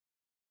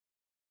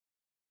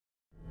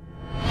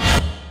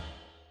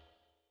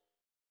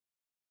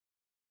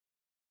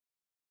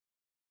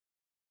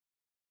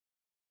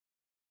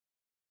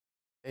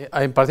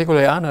I'm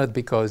particularly honored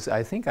because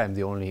I think I'm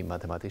the only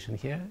mathematician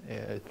here.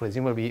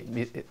 Presumably,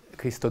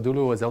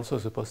 Christodoulou was also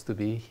supposed to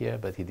be here,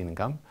 but he didn't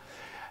come.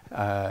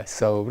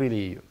 So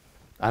really,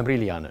 I'm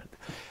really honored.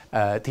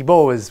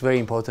 Thibault was very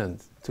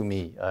important to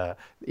me,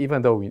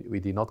 even though we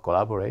did not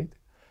collaborate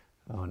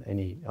on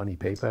any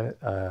paper.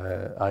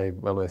 I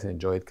always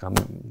enjoyed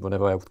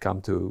whenever I would come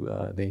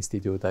to the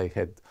institute. I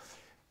had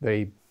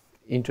very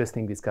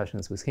interesting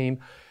discussions with him.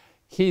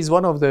 He's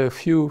one of the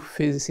few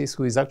physicists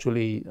who is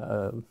actually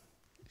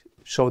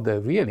showed a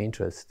real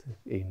interest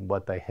in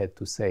what I had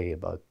to say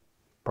about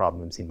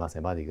problems in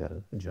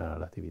mathematical general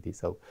relativity.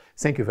 So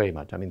thank you very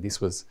much. I mean,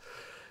 it's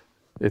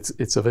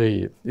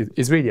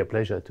really a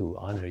pleasure to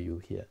honor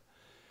you here.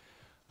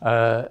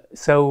 Let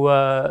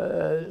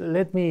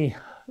me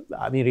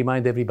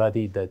remind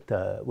everybody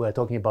that we're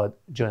talking about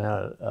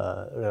general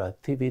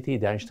relativity,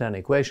 the Einstein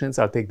equations.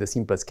 I'll take the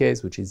simplest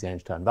case, which is the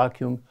Einstein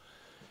vacuum,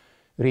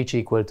 reach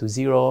equal to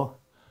 0.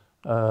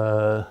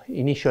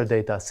 Initial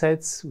data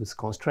sets with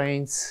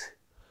constraints,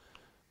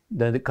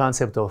 then the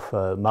concept of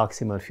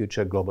maximal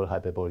future global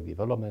hyperbolic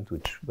development,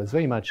 which was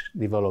very much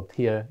developed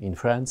here in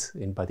France,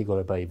 in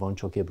particular by Yvonne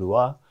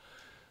Choquet-Brouard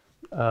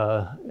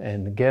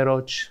and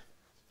Giorgi.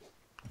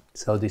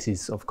 So this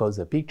is, of course,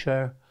 the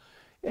picture.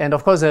 And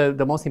of course,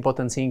 the most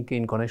important thing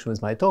in connection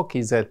with my talk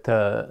is that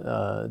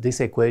these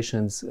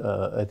equations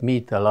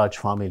admit a large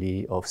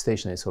family of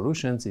stationary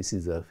solutions. This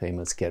is a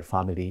famous Kerr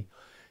family,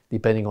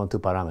 depending on two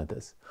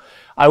parameters.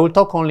 I will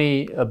talk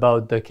only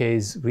about the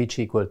case reach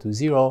equal to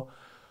 0.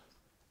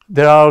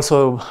 There are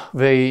also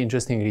very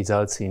interesting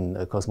results in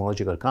a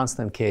cosmological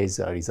constant case,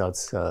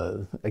 results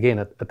again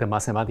at the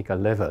mathematical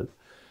level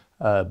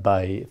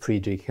by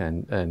Friedrich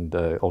and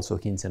also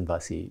Hinz and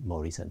Vassi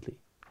more recently.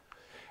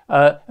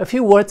 A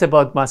few words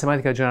about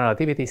mathematical general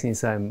relativity,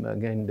 since I'm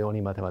again the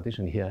only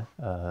mathematician here.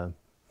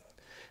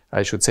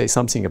 I should say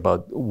something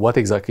about what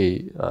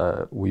exactly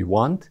we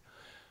want.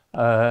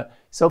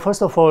 So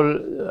first of all,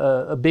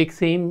 a big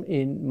theme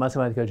in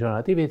mathematical general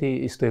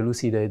relativity is to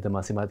elucidate the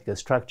mathematical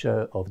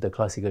structure of the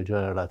classical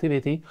general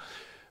relativity,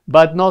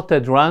 but not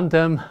at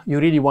random.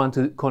 You really want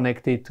to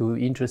connect it to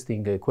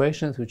interesting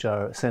equations, which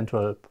are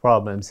central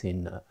problems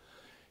in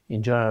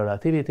general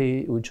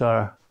relativity, which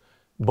are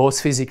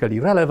both physically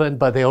relevant,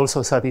 but they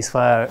also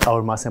satisfy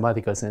our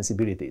mathematical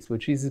sensibilities,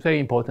 which is very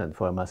important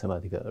for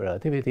mathematical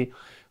relativity,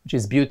 which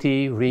is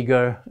beauty,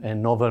 rigor,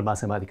 and novel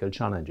mathematical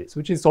challenges,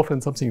 which is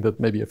often something that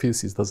maybe a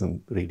physicist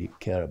doesn't really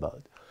care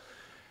about.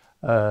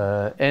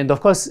 And of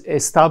course,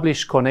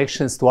 establish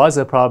connections to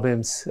other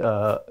problems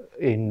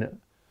in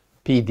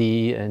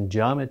PD and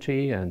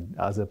geometry and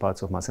other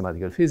parts of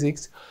mathematical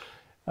physics.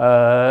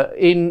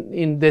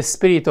 In the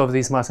spirit of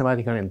this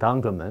mathematical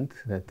entanglement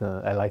that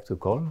I like to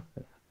call,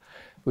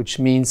 which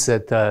means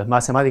that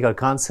mathematical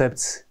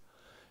concepts,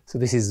 so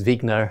this is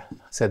Wigner,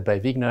 said by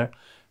Wigner,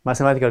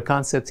 mathematical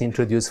concepts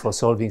introduced for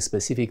solving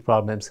specific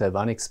problems have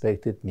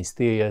unexpected,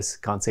 mysterious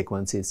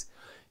consequences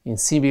in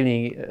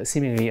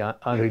seemingly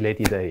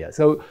unrelated areas.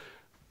 So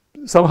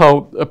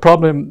somehow a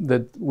problem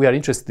that we are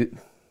interested,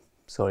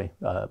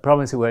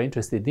 problems that we are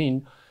interested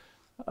in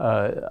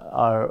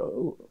are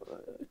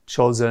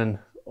chosen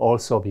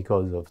also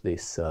because of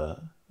this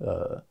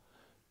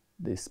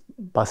this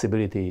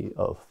possibility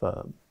of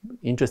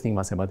interesting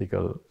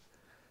mathematical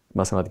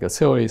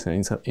theories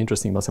and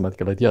interesting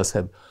mathematical ideas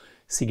have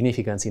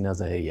significance in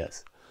other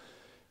areas.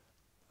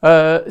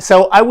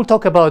 So I will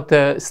talk about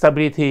the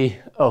stability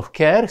of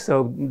Kerr.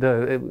 So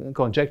the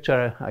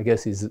conjecture, I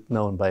guess, is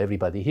known by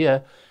everybody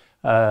here.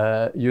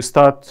 You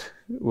start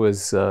with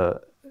so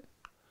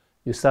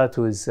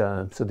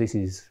this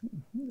is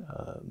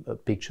a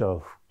picture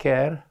of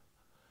Kerr,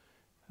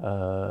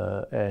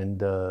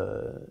 and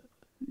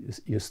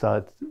you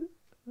start,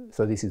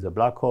 so this is a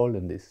black hole,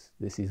 and this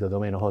is the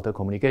domain of hot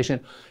communication.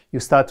 You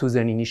start with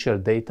an initial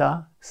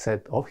data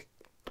set of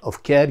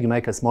Kerr. You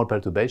make a small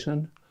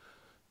perturbation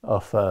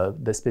of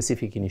the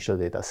specific initial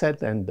data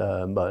set, and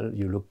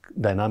you look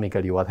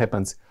dynamically what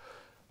happens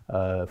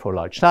for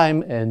large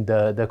time. And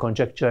the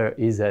conjecture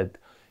is that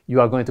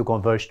you are going to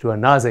converge to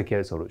another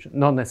Kerr solution.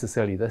 Not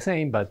necessarily the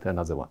same, but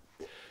another one.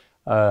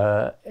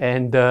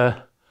 The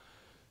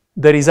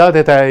result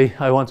that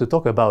I want to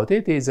talk about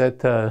it is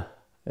that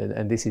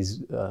and this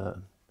is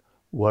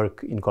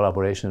work in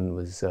collaboration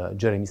with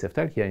Jeremy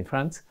Szeftel here in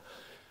France,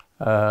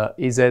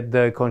 is that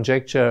the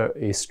conjecture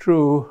is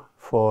true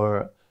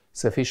for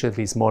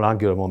sufficiently small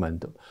angular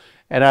momentum.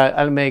 And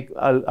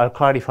I'll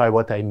clarify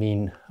what I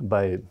mean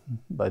by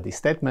this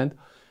statement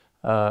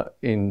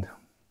in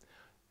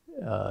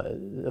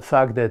the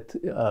fact that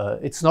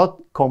it's not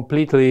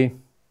completely,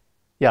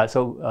 yeah,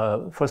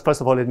 so first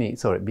of all,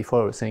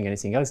 before saying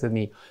anything else, let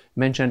me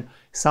mention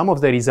some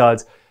of the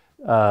results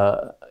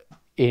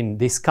in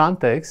this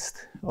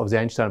context of the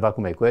Einstein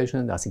vacuum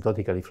equation,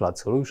 asymptotically flat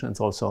solutions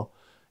also,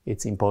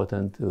 it's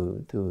important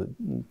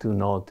to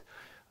note.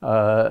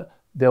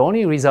 The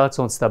only results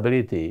on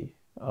stability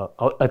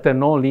at a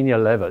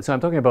nonlinear level, so I'm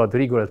talking about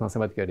rigorous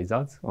mathematical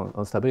results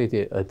on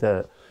stability at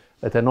a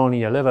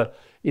nonlinear level,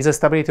 is a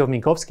stability of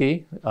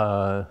Minkowski,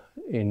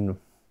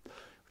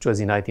 which which was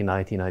in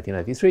 1990,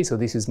 1993. So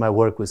this is my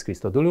work with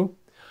Christodoulou.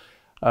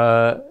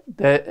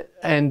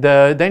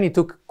 Then it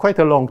took quite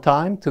a long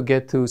time to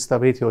get to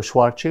stability of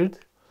Schwarzschild.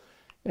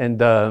 And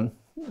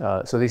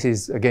so this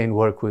is, again,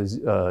 work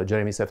with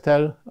Jeremy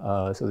Szeftel.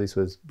 So this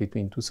was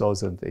between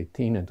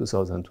 2018 and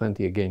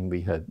 2020. Again, we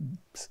had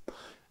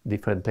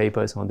different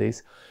papers on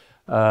this.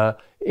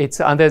 It's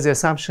under the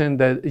assumption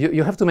that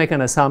you have to make an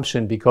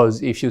assumption,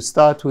 because if you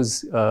start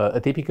with a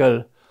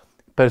typical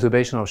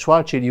perturbation of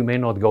Schwarzschild, you may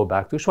not go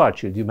back to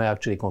Schwarzschild. You may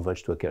actually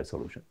converge to a Kerr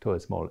solution, to a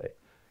small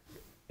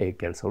a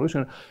Kerr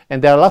solution.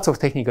 And there are lots of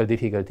technical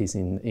difficulties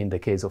in the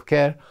case of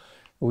Kerr,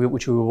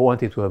 which we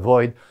wanted to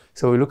avoid.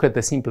 So we look at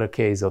the simpler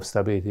case of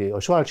stability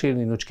of Schwarzschild,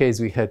 in which case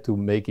we had to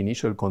make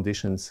initial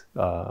conditions,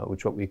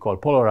 which what we call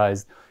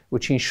polarized,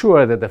 which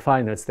ensure that the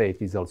final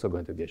state is also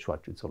going to be a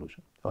Schwarzschild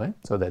solution. Okay?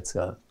 So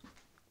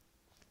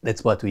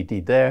that's what we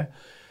did there.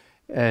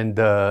 And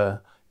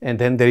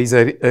then there is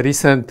a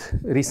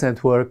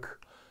recent work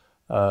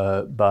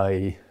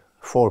by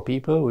 4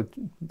 people.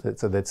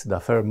 So that's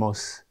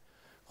Dafermos,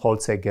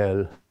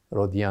 Holzegel,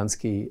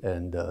 Rodiansky,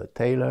 and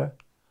Taylor,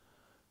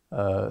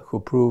 who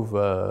prove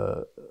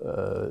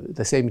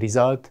the same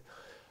result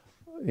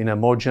in a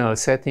more general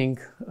setting,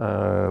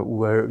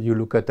 where you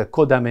look at the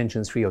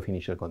codimensions free of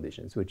initial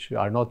conditions, which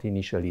are not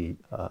initially,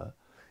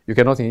 you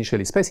cannot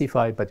initially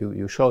specify, but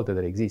you show that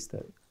there exists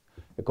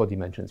a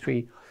codimensions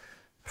free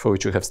for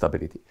which you have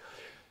stability.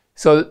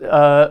 So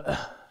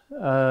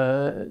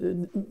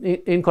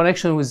in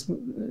connection with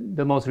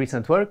the most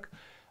recent work,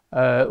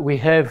 we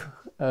have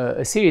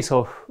a series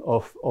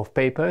of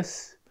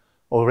papers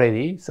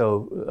already.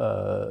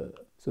 So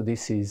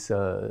this is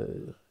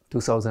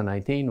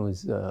 2019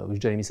 with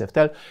Jeremy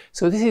Szeftel.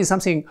 So this is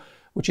something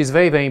which is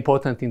very, very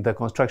important in the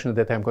construction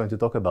that I'm going to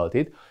talk about.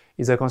 It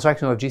is a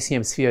construction of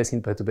GCM spheres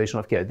in perturbation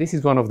of Kerr. This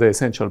is one of the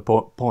essential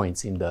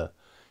points in the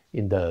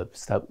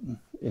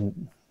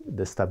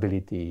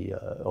stability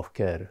of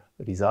Kerr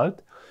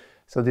result.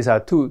 So these are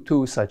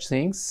two such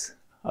things.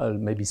 I'll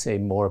maybe say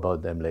more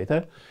about them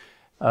later.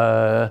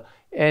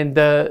 And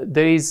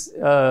there is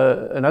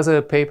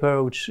another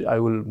paper which I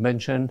will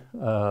mention,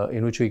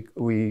 in which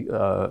we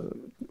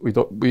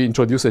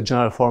introduce a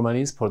general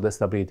formalism for the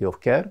stability of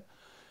Kerr.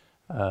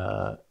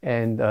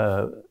 And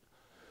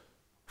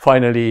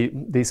finally,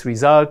 this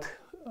result,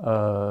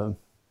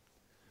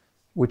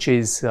 which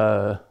is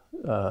the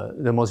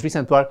most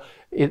recent one,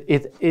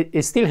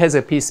 it still has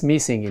a piece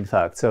missing, in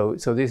fact. So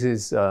this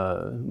is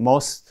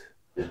most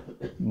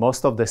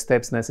of the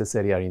steps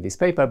necessary are in this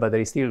paper, but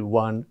there is still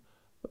one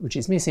which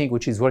is missing,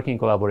 which is working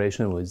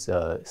collaboration with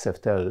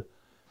Szeftel,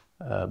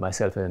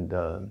 myself, and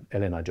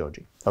Elena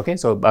Giorgi. Okay,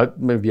 so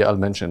maybe I'll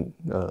mention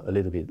a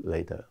little bit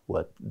later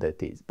what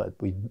that is, but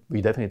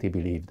we definitely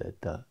believe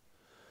that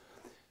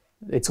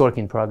it's work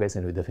in progress,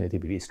 and we definitely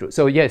believe it's true.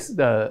 So yes,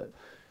 the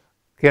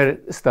Kerr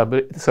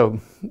stability. So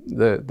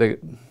the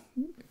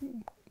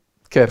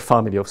Kerr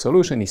family of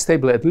solution is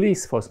stable at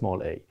least for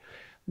small a.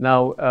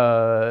 Now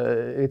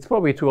it's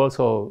probably true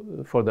also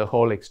for the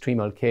whole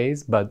extremal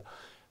case, but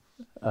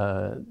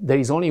there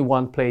is only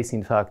one place,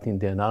 in fact, in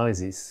the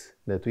analysis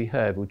that we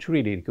have which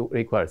really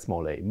requires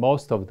small a.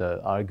 Most of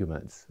the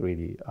arguments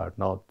really are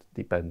not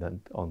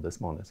dependent on the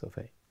smallness of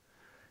a.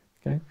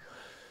 Okay.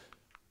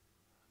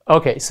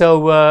 Okay, so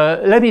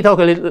let me talk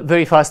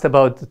very fast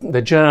about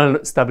the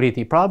general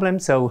stability problem.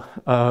 So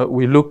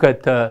we look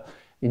at,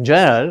 in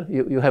general,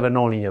 you have a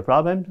nonlinear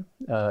problem,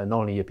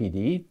 nonlinear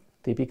PDE,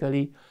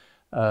 typically.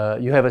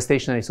 You have a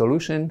stationary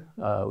solution,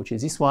 which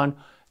is this one,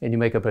 and you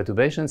make a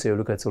perturbation, so you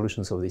look at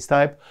solutions of this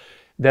type.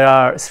 There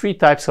are 3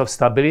 types of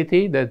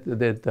stability that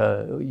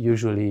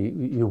usually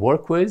you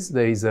work with.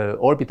 There is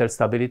orbital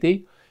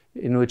stability,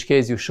 in which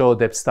case you show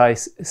that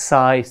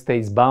psi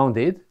stays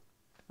bounded,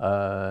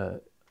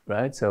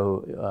 right?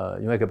 So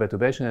you make a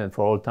perturbation, and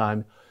for all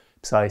time,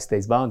 psi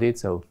stays bounded.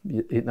 So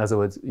in other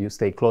words, you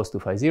stay close to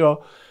phi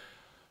 0.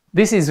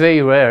 This is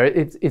very rare.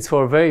 It's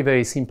for very,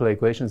 very simple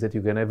equations that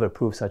you can ever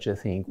prove such a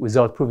thing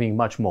without proving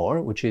much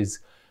more, which is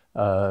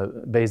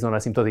based on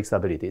asymptotic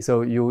stability.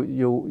 So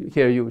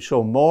here you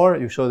show more.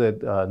 You show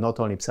that not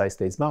only psi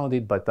stays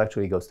bounded, but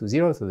actually goes to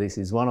 0. So this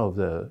is one of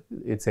the,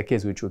 it's a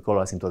case which we call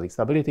asymptotic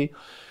stability.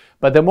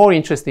 But the more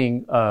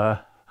interesting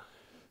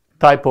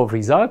type of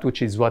result,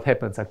 which is what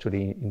happens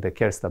actually in the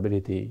Kerr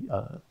stability,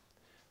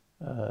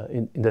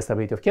 in the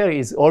stability of Kerr,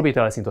 is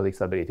orbital asymptotic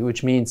stability,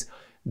 which means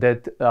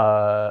that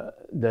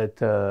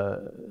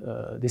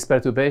this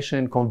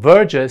perturbation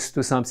converges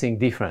to something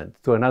different,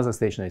 to another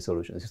stationary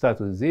solution. You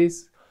start with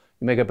this,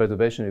 you make a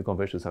perturbation, you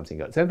converge to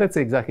something else. And that's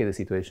exactly the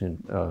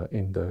situation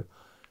in the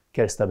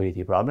Kerr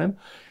stability problem.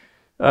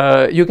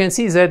 You can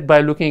see that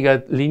by looking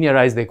at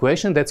linearized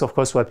equation. That's of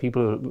course what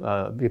people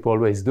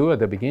always do at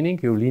the beginning.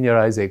 You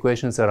linearize the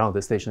equations around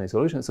the stationary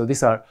solution. So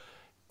these are,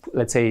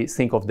 let's say,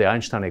 think of the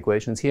Einstein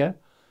equations here.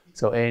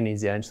 So n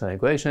is the Einstein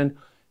equation.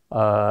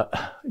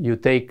 You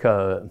take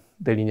the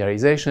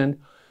linearization,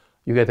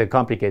 you get a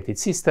complicated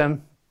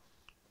system,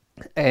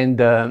 and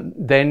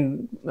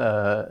then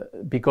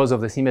because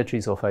of the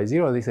symmetries of phi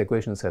 0, these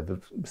equations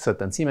have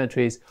certain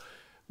symmetries.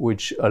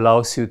 which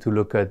allows you to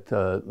look at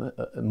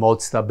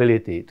mode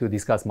stability, to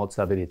discuss mode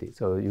stability.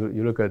 So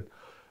you look at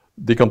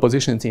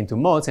decompositions into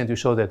modes, and you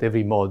show that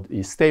every mode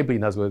is stable.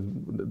 In other words,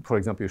 for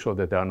example, you show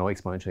that there are no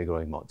exponentially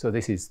growing modes. So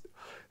this is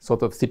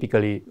sort of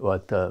typically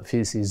what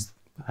physicists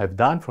have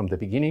done from the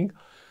beginning.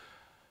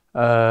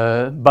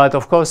 But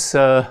of course,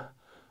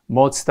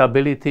 mode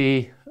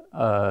stability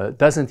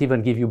doesn't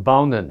even give you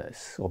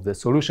boundedness of the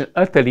solution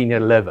at the linear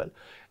level.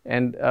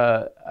 And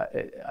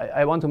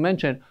I want to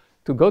mention,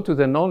 to go to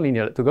the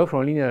nonlinear, to go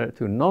from linear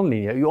to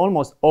nonlinear, you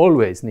almost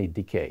always need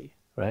decay.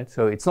 Right?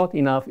 So it's not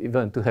enough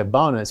even to have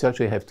boundedness. You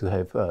actually have to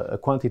have a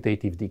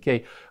quantitative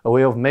decay, a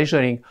way of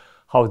measuring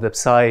how the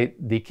psi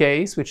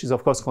decays, which is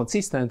of course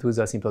consistent with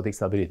asymptotic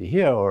stability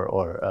here,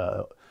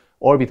 or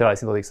orbital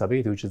asymptotic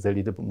stability, which is a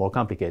little bit more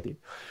complicated.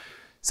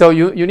 So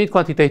you need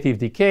quantitative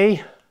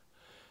decay.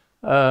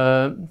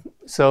 The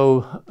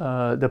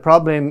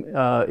problem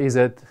is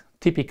that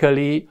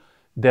typically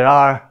there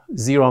are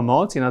zero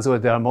modes. In other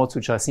words, there are modes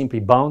which are simply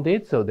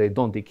bounded, so they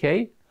don't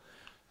decay.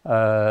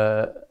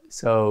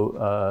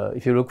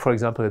 If you look, for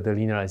example, at the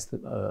linearized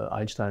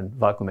Einstein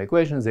vacuum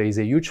equations, there is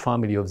a huge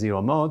family of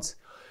zero modes,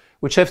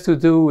 which have to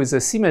do with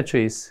the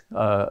symmetries.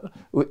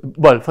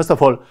 Well, first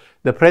of all,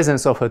 the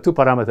presence of a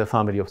two-parameter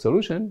family of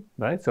solution,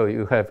 right? So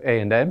you have A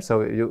and M,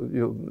 so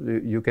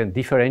you can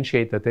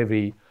differentiate at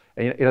every,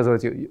 in other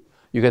words,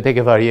 you can take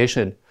a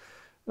variation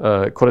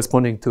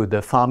corresponding to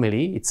the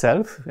family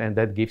itself, and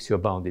that gives you a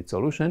bounded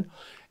solution.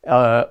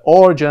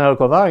 Or general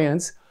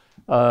covariance.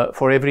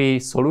 For every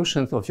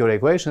solution of your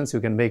equations, you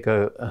can make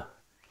a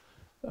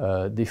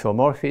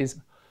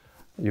diffeomorphism.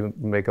 You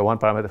make a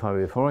one-parameter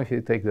family of diffeomorphism.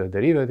 You take the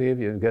derivative,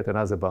 you get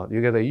another bound.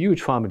 You get a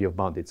huge family of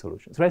bounded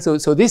solutions, right?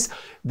 So this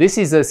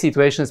is the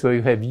situations where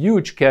you have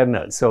huge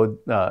kernels. So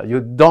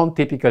you don't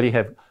typically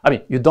have. I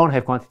mean, you don't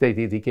have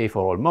quantitative decay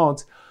for all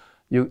modes.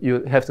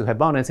 You have to have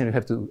boundedness, and you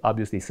have to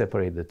obviously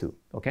separate the two.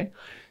 Okay.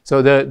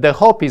 So the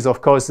hope is, of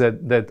course,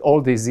 that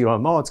all these zero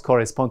modes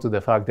correspond to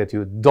the fact that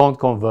you don't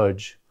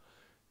converge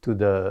to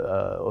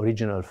the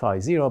original phi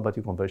 0, but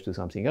you converge to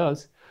something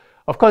else.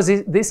 Of course,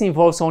 this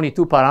involves only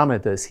two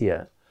parameters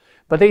here,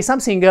 but there is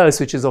something else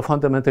which is of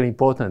fundamental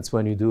importance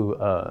when you do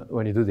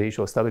the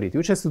issue of stability,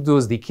 which has to do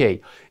with decay.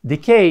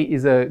 Decay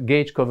is a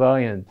gauge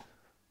covariant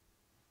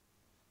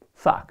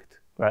fact,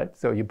 right?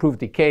 So you prove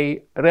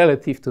decay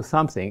relative to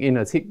something in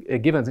a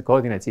given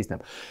coordinate system.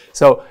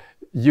 So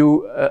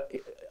you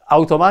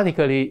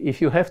automatically,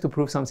 if you have to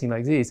prove something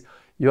like this,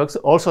 you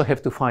also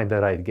have to find the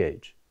right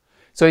gauge.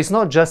 So it's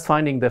not just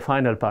finding the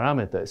final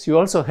parameters. You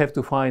also have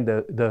to find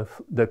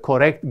the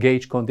correct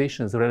gauge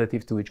conditions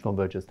relative to which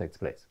convergence takes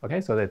place. Okay,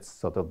 so that's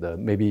sort of the,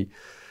 maybe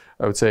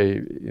I would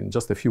say in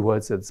just a few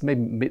words, that's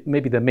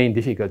maybe the main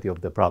difficulty of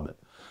the problem.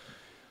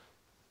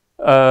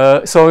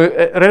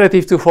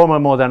 Relative to formal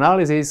mode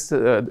analysis,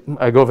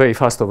 I go very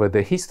fast over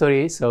the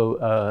history.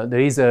 So there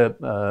is a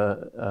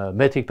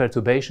metric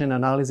perturbation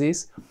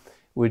analysis,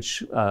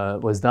 which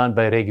was done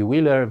by Sergiu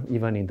Klainerman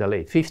even in the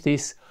late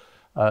 50s.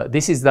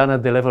 This is done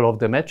at the level of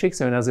the metric.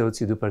 So in other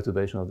words, you do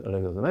perturbation at the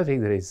level of the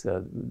metric. There is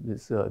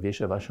this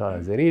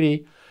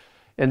Viesche-Vachar-Zeriri.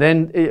 And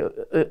then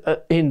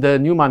in the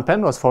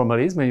Newman-Penrose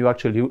formalism, when you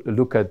actually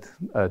look at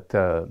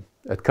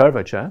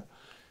curvature,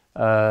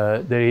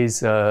 there is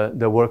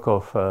the work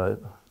of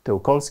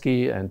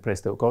Teokolski and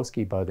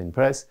Press-Teokolski, Bardeen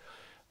Press,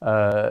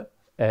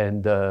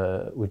 and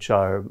which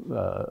are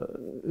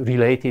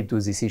related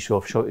to this issue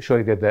of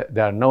showing that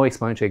there are no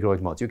exponentially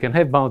growing modes. You can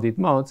have bounded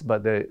modes,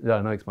 but there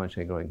are no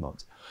exponentially growing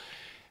modes.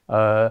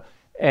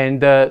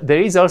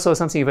 There is also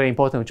something very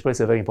important, which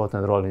plays a very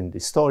important role in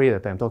this story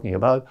that I'm talking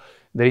about.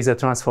 There is a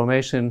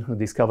transformation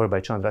discovered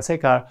by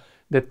Chandrasekhar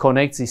that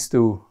connects these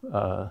two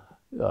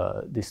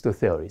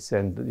theories,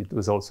 and it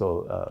was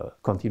also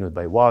continued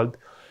by Wald.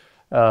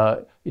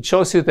 It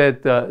shows you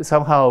that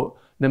somehow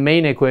the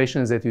main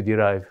equations that you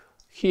derive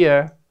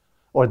here,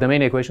 or the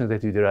main equations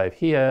that you derive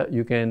here,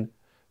 you can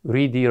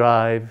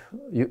rederive.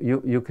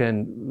 You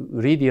can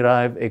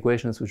rederive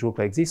equations which look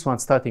like this one,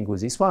 starting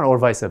with this one, or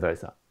vice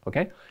versa.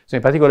 Okay. So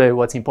in particular,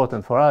 what's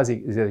important for us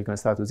is that you can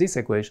start with these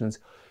equations,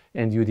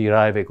 and you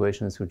derive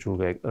equations which look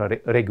like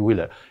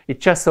Sergiu. It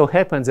just so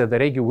happens that the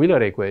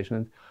Sergiu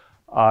equations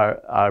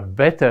are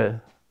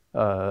better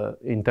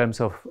in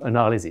terms of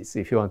analysis.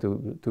 If you want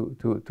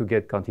to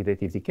get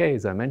quantitative decay,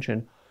 as I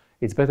mentioned,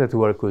 it's better to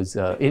work with,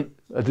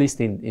 at least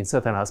in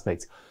certain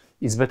aspects,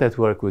 it's better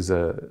to work with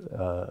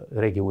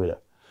Sergiu.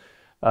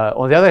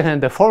 On the other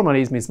hand, the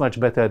formalism is much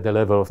better at the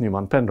level of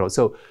Newman-Penrose.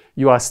 So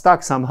you are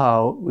stuck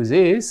somehow with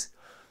this.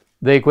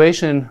 The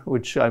equation,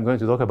 which I'm going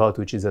to talk about,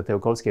 which is the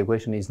Teokolski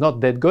equation, is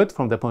not that good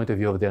from the point of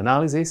view of the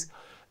analysis,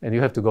 and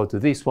you have to go to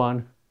this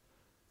one.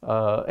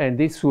 And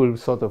this will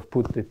sort of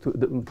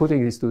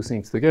putting these two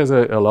things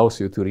together allows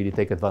you to really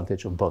take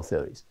advantage of both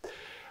theories.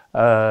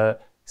 The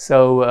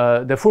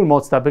full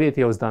mode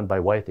stability was done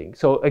by Whiting.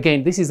 So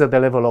again, this is at the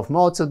level of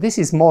mode. So this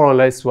is more or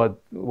less what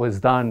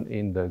was done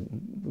in the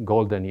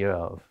golden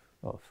era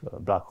of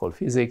black hole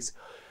physics.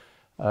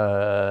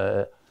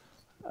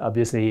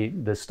 obviously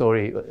the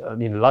story, I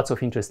mean, lots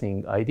of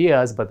interesting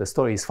ideas, but the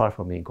story is far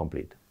from being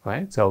complete,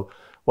 right? So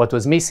what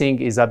was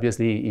missing is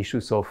obviously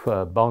issues of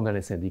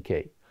boundedness and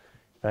decay,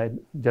 right?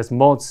 Just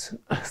modes,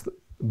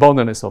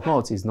 boundedness of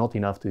modes is not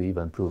enough to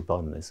even prove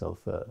boundedness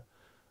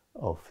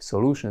of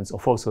solutions,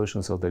 of all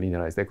solutions of the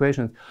linearized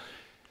equations.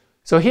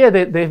 So here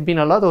there have been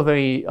a lot of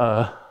very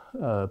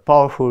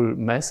powerful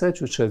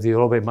methods which are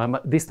developed by,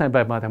 this time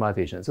by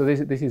mathematicians. So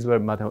this is where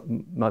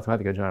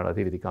mathematical general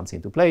relativity comes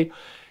into play.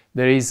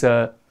 There is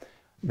a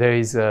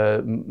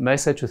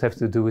message which have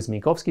to do with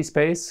Minkowski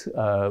space,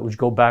 which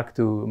go back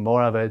to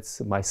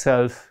Moravec,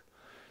 myself,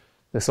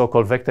 the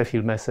so-called vector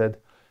field method,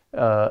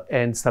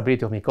 and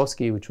stability of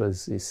Minkowski, which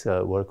was this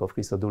work of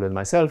Christodoulet and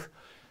myself.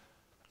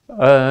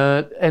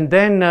 And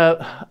then,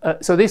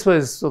 so this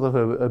was sort of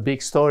a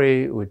big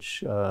story,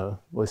 which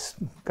was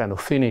kind of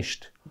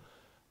finished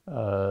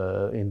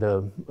in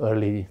the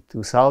early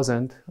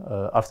 2000s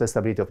after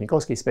stability of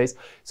Minkowski space.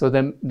 So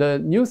the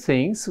new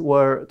things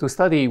were to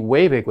study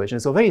wave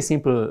equations, so very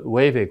simple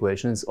wave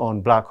equations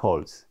on black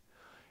holes,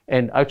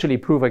 and actually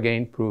prove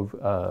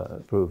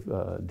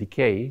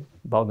decay,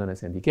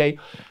 boundedness and decay.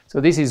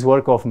 So this is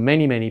work of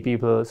many, many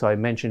people. So I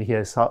mentioned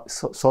here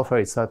sulfur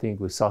is starting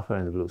with sulfur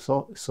and blue,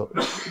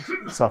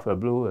 sulfur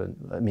blue, and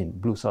I mean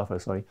blue sulfur,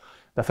 sorry.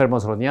 The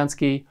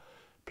Fermos-Rodniansky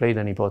played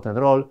an important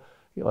role.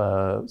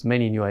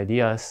 Many new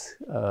ideas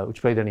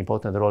which played an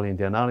important role in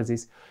the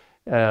analysis.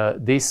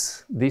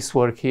 This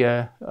work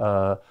here,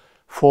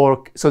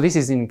 so this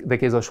is in the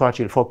case of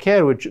Schwarzschild. For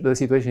Kerr, which the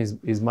situation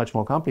is much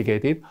more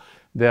complicated,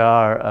 there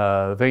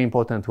are very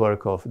important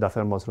work of the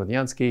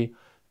Fermos-Rodniansky,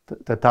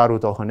 Tataru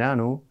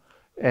Tohoneanu,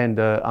 and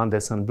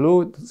Anderson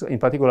Blue. So in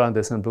particular,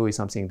 Anderson Blue is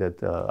something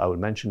that I will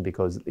mention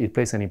because it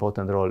plays an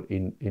important role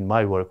in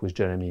my work with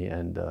Jeremy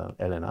and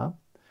Elena.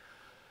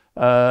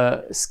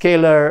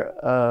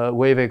 Scalar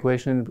wave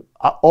equation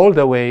all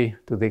the way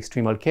to the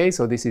extremal case.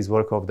 So this is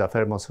work of the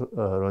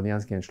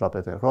Fermos-Rodniansky and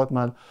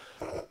Schlappeter-Rothman.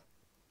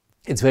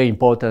 It's very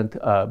important,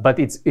 but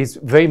it's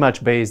very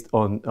much based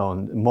on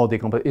mode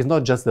decomposition. It's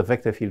not just the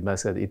vector field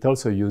method. It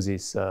also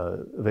uses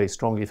very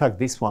strongly. In fact,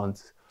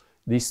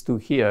 these two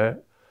here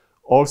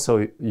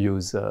also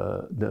use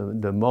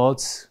the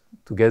modes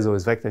together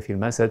with vector field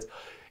methods.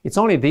 It's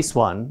only this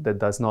one that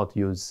does not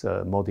use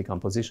mode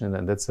decomposition,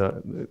 and that's the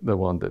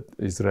one that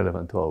is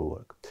relevant to our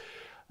work.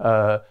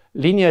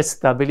 Linear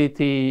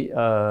stability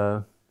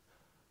of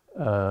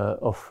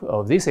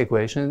this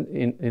equation,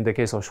 in the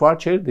case of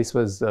Schwarzschild, this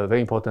was a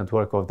very important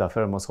work of the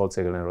Fermos,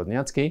 Holzhegel, and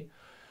Rodniansky.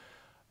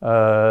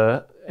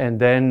 And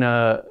then,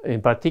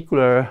 in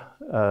particular,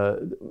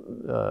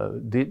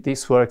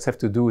 these works have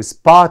to do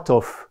with part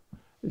of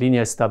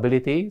linear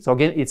stability. So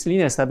again, it's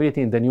linear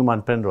stability in the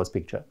Newman-Penrose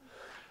picture.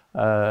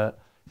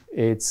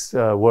 It's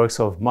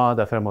works of Ma,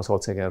 the Fermos,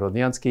 Holzhegel, and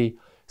Rodniansky.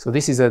 So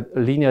this is a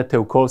linear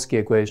Teokolsky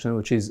equation,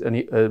 which is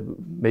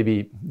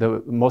maybe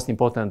the most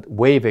important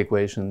wave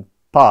equation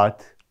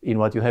part in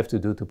what you have to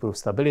do to prove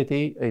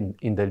stability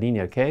in the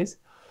linear case.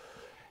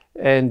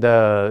 And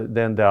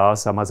then there are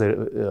some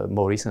other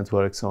more recent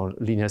works on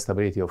linear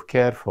stability of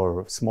Kerr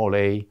for small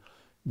a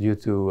due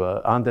to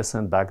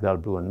Anderson, Bagdal,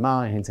 Blue, and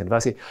Ma, Hinz and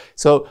Vassi.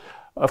 So,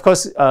 of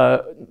course,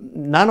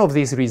 none of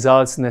these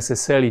results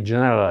necessarily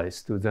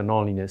generalize to the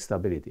nonlinear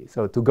stability.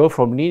 So to go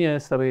from linear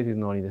stability to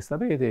nonlinear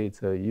stability,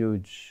 it's a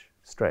huge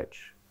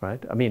stretch,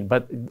 right? I mean,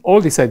 but all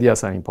these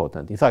ideas are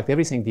important. In fact,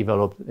 everything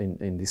developed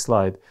in this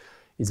slide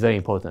is very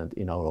important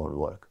in our own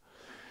work.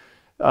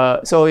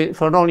 So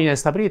for nonlinear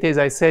stability, as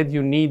I said,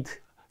 you need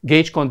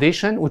gauge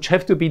conditions which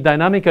have to be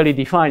dynamically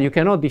defined. You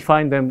cannot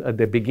define them at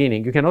the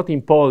beginning. You cannot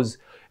impose,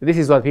 this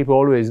is what people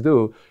always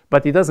do,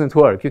 but it doesn't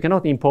work. You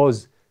cannot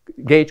impose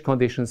gauge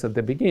conditions at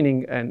the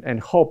beginning and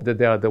hope that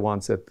they are the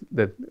ones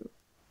that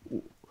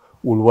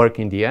will work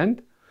in the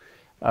end.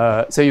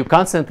 So you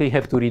constantly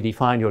have to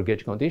redefine your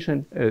gauge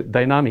condition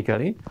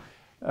dynamically.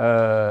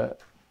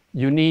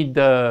 You need,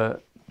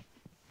 of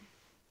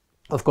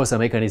course, a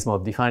mechanism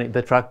of defining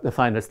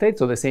the state.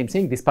 So the same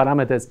thing, these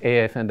parameters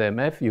AF and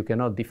MF, you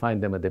cannot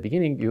define them at the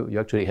beginning. You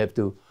actually have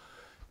to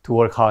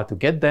work hard to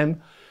get them.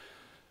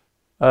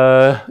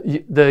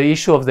 The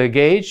issue of the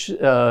gauge,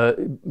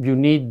 you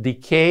need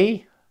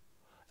decay.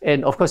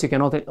 And of course, you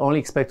cannot only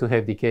expect to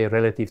have decay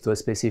relative to a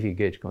specific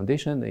gauge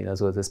condition, as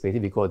well as a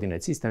specific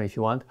coordinate system if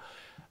you want.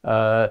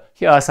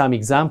 Here are some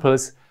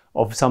examples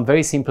of some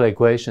very simple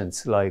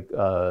equations, like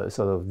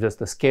sort of just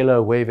a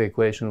scalar wave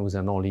equation with a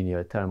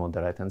nonlinear term on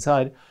the right-hand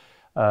side.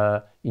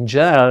 In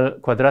general,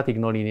 quadratic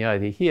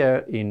nonlinearity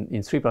here in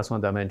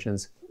 3+1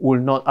 dimensions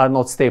are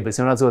not stable.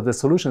 So in other words, the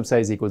solution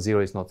size equals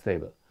 0 is not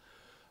stable.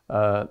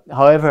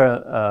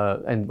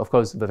 However, and of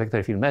course, the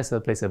vector field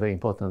method plays a very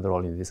important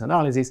role in this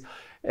analysis.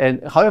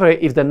 And however,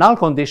 if the null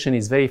condition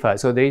is verified,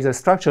 so there is a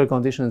structural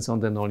conditions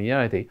on the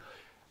nonlinearity,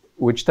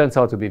 which turns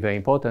out to be very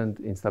important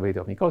in stability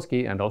of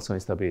Minkowski and also in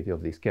stability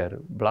of these Kerr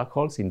black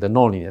holes in the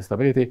nonlinear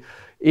stability.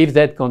 If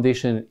that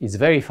condition is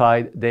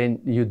verified,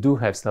 then you do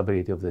have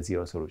stability of the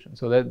zero solution.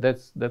 So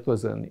that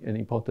was an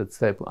important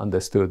step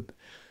understood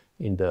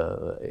in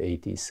the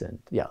 80s and,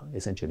 yeah,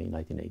 essentially in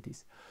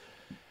 1980s.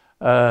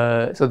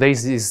 So there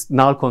is this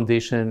null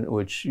condition,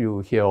 which you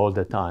hear all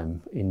the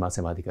time in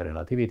mathematical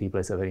relativity,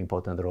 plays a very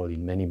important role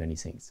in many, many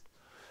things.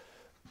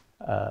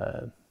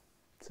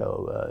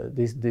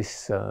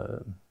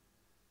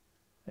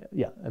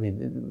 Yeah, I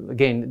mean,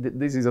 again,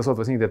 this is the sort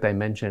of thing that I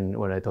mentioned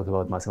when I talked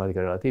about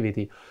mathematical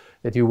relativity,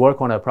 that you work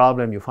on a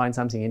problem, you find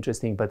something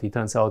interesting, but it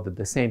turns out that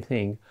the same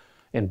thing,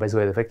 and by the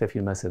way, the vector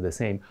field maths are the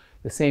same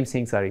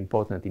things are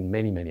important in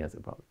many, many other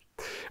problems.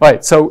 All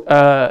right, so,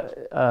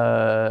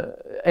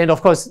 and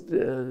of course,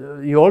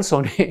 you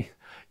also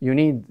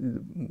need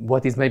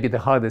what is maybe the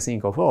hardest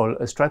thing of all,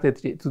 a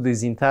strategy to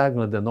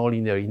disentangle the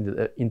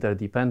nonlinear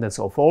interdependence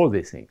of all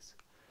these things,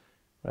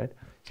 right?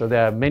 So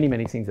there are many,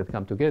 many things that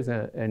come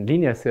together, and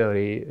linear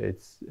theory,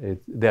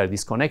 they are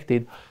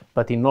disconnected,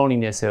 but in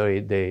nonlinear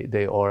theory,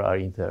 they all are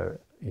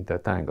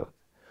intertangled.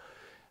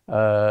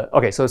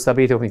 Okay, so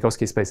stability of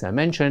Minkowski space I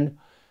mentioned.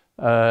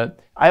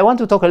 I want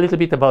to talk a little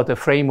bit about the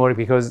framework,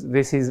 because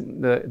this is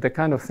the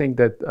kind of thing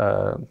that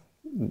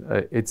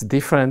it's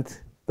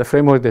different. The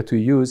framework that we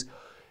use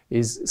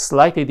is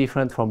slightly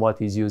different from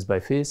what is used by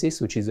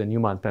physicists, which is a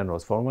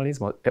Newman-Penrose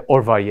formalism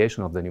or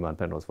variation of the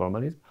Newman-Penrose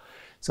formalism.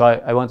 So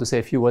I want to say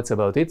a few words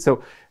about it.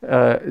 So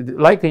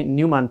like in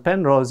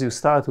Newman-Penrose, you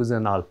start with a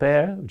null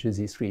pair, which is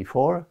E3,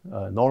 4,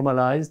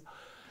 normalized.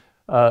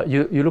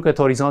 You look at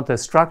horizontal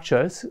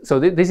structures. So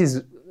this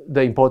is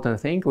the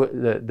important thing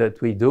that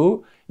we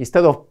do.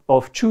 Instead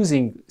of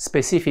choosing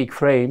specific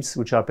frames,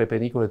 which are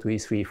perpendicular to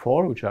E3,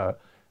 4, which are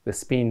the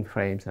spin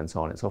frames and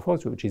so on and so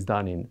forth, which is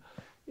done in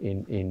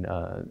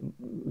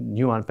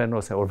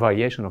Newman-Penrose or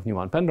variation of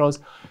Newman-Penrose,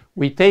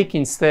 we take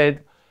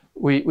instead,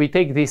 we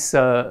take this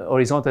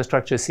horizontal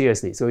structure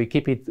seriously. So we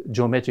keep it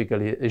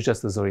geometrically, it's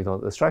just as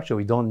horizontal structure.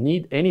 We don't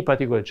need any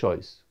particular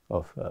choice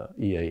of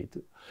EA.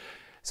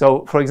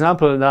 So for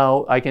example,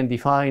 now I can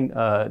define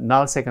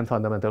null second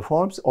fundamental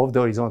forms of the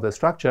horizontal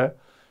structure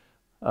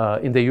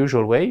in the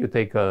usual way. You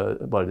take,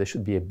 well, there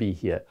should be a B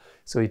here.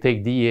 So you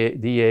take DA,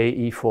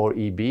 E4,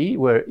 EB,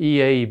 where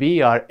EA,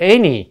 EB are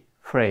any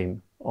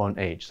frame on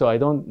H. So I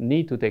don't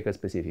need to take a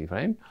specific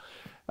frame.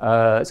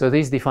 So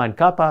this define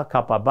kappa,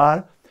 kappa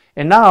bar.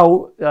 And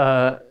now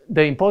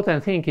the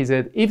important thing is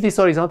that if this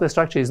horizontal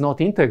structure is not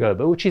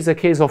integrable, which is a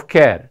case of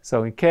Kerr.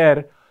 So in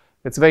Kerr,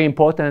 it's very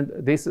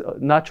important, this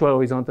natural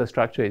horizontal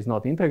structure is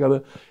not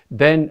integrable,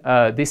 then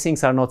these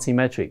things are not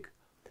symmetric.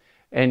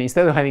 And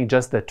instead of having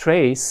just a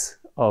trace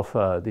of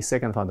the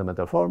second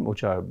fundamental form,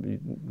 which are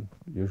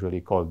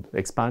usually called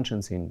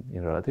expansions in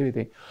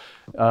relativity,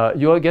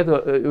 you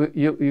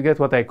get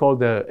what I call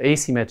the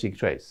asymmetric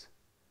trace,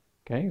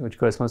 okay, which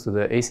corresponds to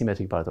the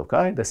asymmetric part of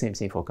chi, the same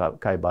thing for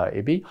chi bar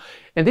AB.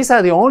 And these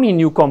are the only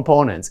new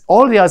components.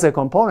 All the other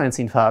components,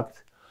 in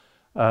fact,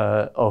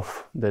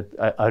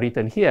 that are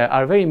written here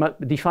are very much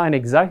defined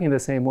exactly in the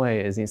same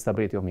way as the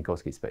instability of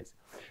Minkowski space.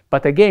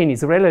 But again,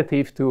 it's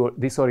relative to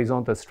this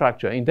horizontal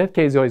structure. In that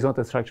case, the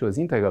horizontal structure is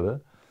integrable,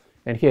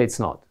 and here it's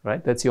not,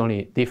 right? That's the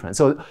only difference.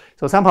 So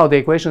somehow the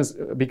equations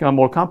become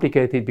more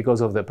complicated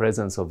because of the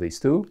presence of these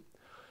two.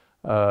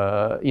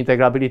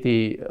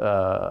 Integrability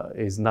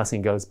is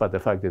nothing else but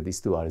the fact that these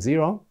two are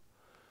 0.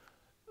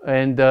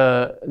 And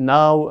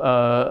now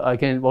I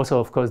can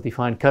also, of course,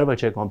 define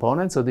curvature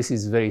components. So this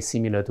is very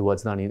similar to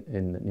what's done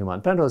in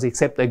Newman-Penrose,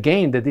 except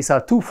again that these are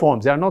two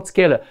forms. They are not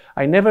scalar.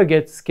 I never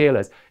get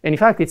scalars. And in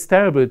fact, it's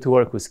terrible to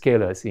work with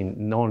scalars in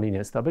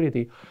nonlinear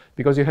stability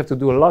because you have to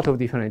do a lot of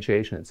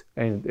differentiations.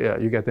 And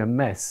you get a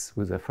mess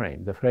with the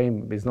frame. The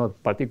frame is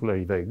not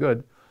particularly very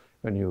good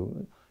when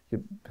you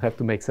have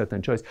to make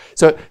certain choice.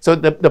 So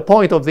the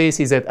point of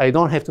this is that I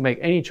don't have to make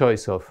any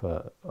choice of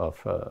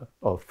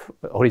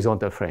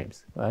horizontal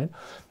frames, right?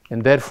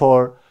 And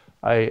therefore,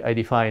 I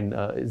define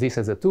this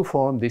as a 2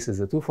 form, this as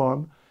a 2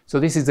 form.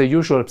 So this is the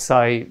usual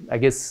psi. I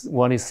guess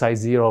one is psi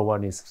 0,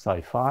 one is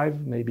psi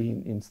 5, maybe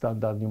in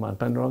standard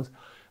Newman-Penrose.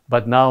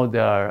 But now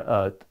there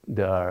are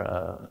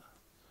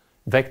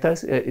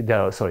vectors. There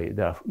are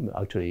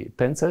actually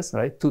tensors,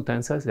 right? 2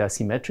 tensors. They are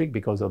symmetric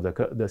because of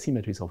the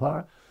symmetries of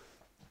R.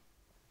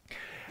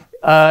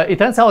 It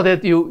turns out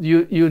that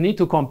you need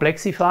to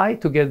complexify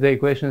to get the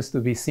equations to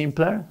be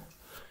simpler.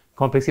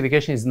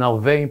 Complexification is now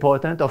very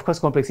important. Of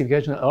course,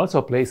 complexification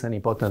also plays an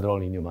important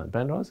role in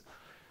Newman-Penrose.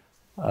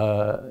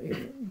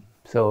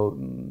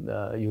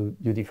 You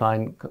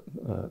define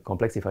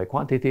complexify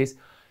quantities,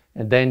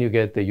 and then you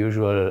get the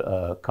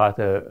usual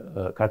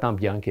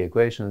Cartan-Bianchi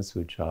equations,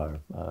 which are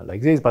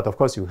like this. But of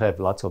course, you have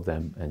lots of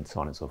them, and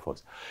so on and so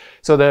forth.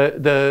 So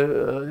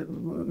the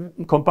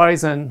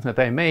comparison that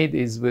I made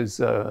is with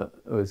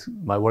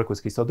my work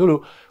with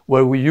Christodoulou,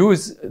 where we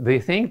use the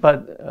thing,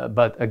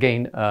 but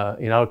again,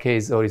 in our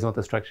case, the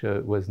horizontal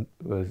structure was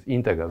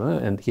integral,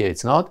 and here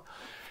it's not.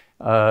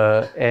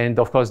 And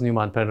of course,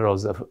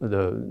 Newman-Penrose,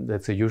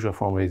 that's a usual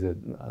formula that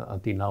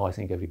until now I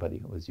think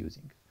everybody was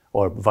using,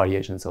 or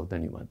variations of the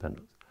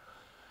Newman-Penrose.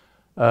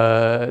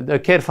 The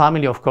Kerr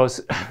family, of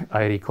course,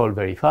 I recall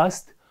very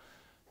fast,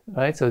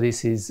 right? So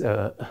this is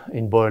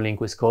in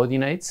Born-Link with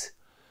coordinates.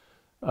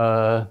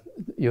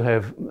 You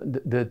have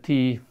the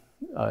T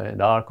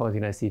and r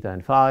coordinates theta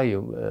and phi.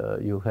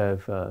 You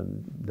have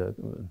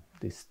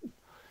these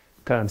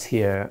terms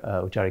here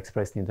which are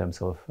expressed in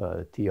terms of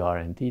tr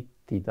and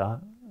theta.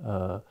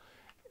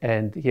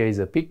 And here is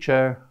a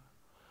picture.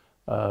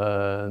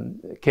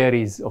 Kerr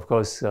is, of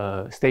course,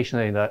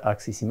 stationary and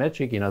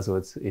axisymmetric. In other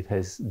words, it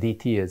has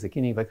dt as the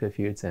Koenig vector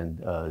fields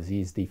and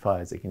z is d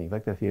phi as the Koenig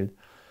vector field.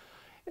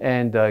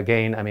 And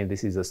again, I mean,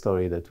 this is a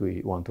story that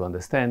we want to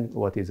understand.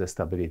 What is the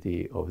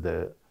stability of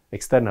the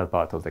external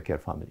part of the Kerr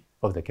family,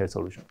 of the Kerr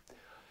solution?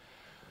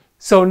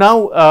 So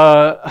now,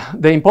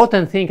 the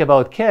important thing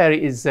about Kerr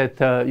is that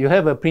you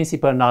have a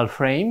principal null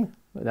frame,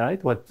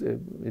 right? What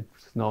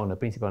it's known a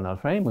principal null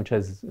frame, which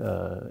has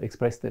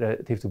expressed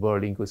relative to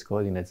Borel whose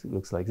coordinates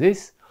looks like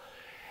this.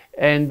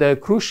 And the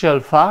crucial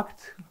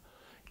fact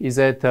is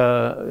that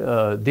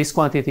this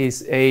quantity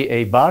is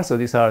A bar, so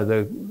these are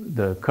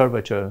the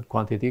curvature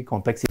quantity,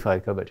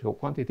 complexified curvature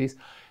quantities.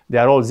 They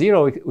are all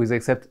zero with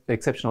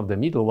exception of the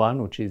middle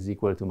one, which is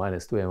equal to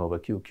minus 2m over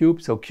q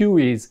cubed. So Q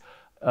is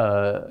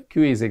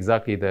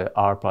exactly the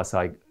r plus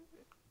I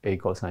a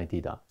cosine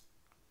theta.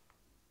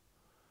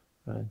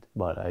 Right?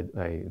 But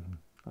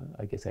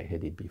I guess I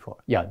had it before.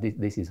 Yeah,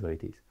 this is what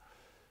it is.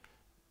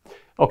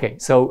 Okay,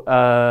 so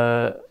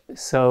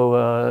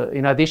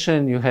in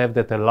addition, you have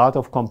that a lot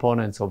of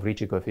components of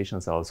Ricci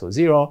coefficients are also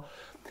zero.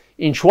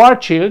 In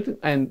Schwarzschild,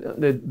 and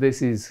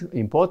this is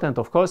important,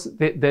 of course,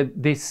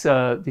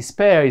 this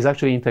pair is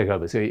actually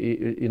integrable. So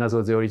in other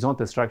words, the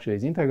horizontal structure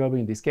is integrable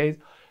in this case.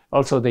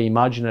 Also, the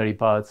imaginary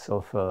parts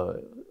of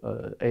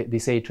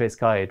this a trace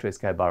chi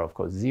bar, of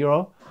course,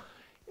 zero.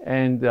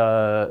 And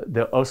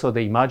also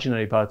the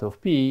imaginary part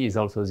of P is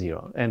also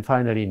zero. And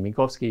finally, in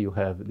Minkowski, you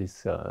have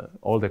this,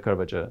 all the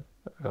curvature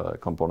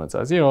components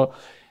are zero.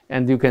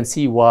 And you can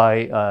see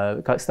why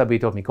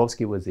stability of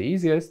Minkowski was the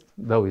easiest,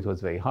 though it was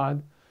very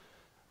hard.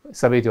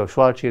 Stability of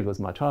Schwarzschild was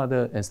much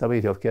harder, and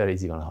stability of Kerr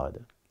is even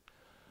harder.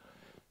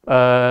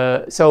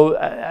 So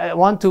I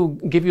want to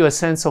give you a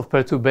sense of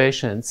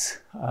perturbations,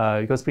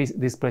 because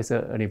this plays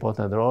an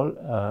important role.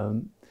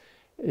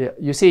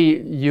 You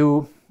see,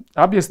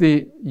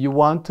 obviously, you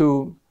want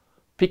to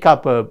pick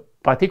up a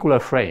particular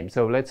frame.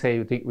 So let's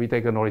say we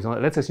take an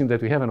horizontal. Let's assume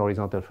that we have an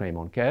horizontal frame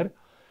on Kerr,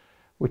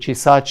 which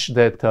is such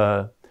that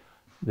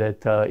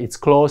it's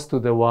close to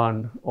the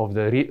one of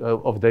the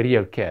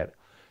real Kerr.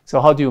 So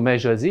how do you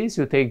measure this?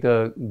 You take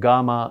the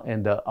gamma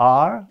and the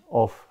r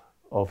of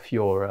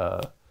your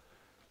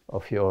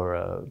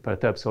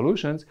perturbed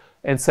solutions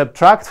and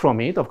subtract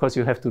from it. Of course,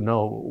 you have to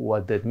know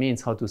what that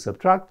means, how to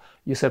subtract.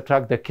 You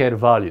subtract the Kerr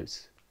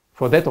values.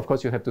 For that, of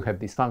course, you have to have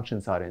these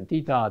functions r and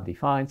theta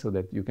defined so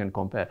that you can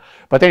compare.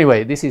 But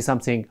anyway, this is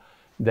something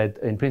that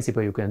in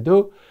principle you can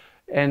do.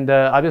 And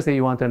obviously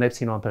you want an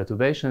epsilon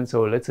perturbation.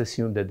 So let's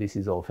assume that this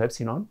is of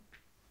epsilon.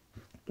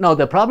 Now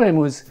the problem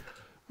with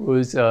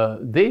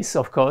this,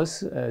 of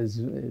course, as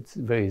it's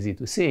very easy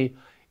to see,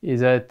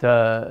 is that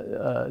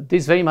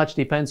this very much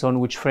depends on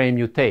which frame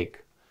you take.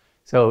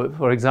 So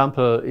for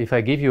example, if I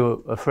give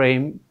you a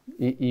frame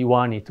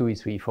E1, E2,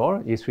 E3,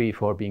 E4, E3,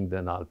 E4 being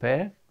the null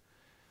pair,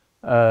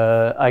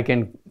 I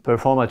can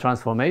perform a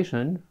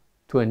transformation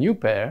to a new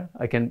pair.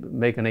 I can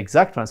make an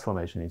exact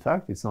transformation, in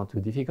fact, it's not too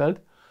difficult,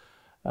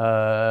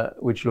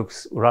 which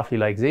looks roughly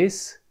like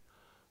this,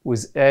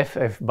 with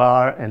f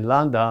bar, and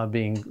lambda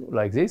being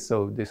like this.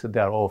 So they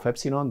are O of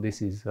epsilon.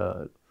 This is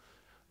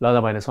lambda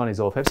minus 1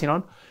 is O of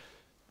epsilon.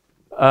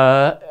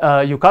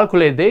 You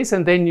calculate this,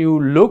 and then you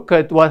look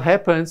at what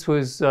happens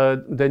with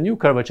the new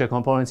curvature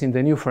components in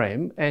the new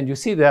frame. And you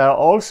see they are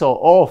also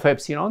O of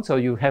epsilon, so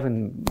you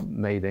haven't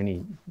made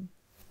any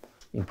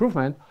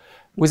improvement,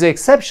 with the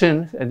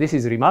exception, and this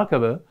is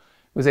remarkable,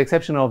 with the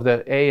exception of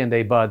the A and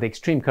A bar, the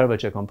extreme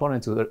curvature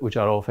components, which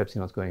are O of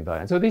epsilon going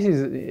invariant. So this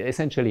is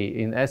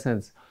essentially, in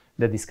essence,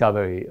 the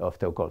discovery of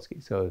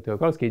Teokolsky. So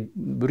Teokolsky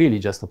really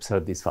just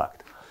observed this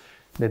fact,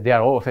 that they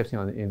are O of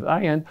epsilon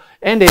invariant,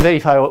 and they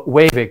verify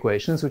wave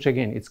equations, which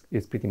again,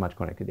 it's pretty much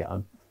connected. Yeah,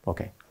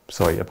 okay,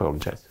 sorry, I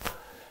apologize.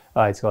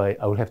 All right, so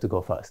I will have to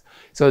go fast.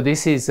 So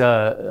this is, these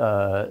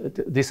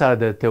are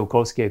the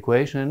Teokolsky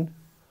equation.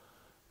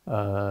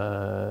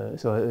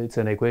 So it's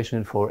an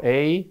equation for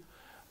A.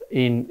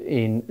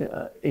 In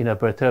a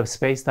perturbed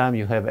spacetime,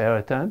 you have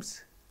error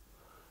terms.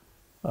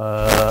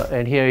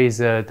 And here is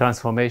a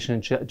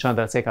transformation,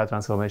 Chandrasekhar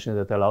transformation,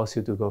 that allows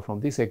you to go from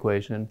this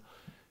equation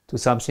to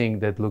something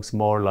that looks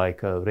more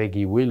like a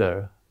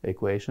Regge-Wheeler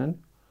equation.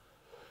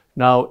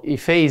 Now,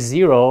 if A is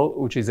 0,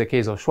 which is the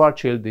case of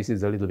Schwarzschild, this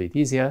is a little bit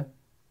easier.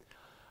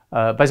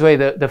 By the way,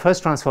 the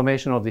first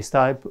transformation of this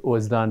type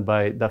was done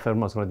by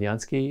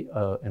Dafermos-Rodiansky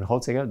and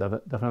Holzeger,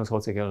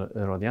 Dafermos-Holzeger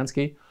and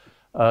Rodiansky,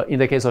 in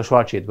the case of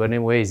Schwarzschild, when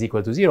MA is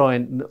equal to 0.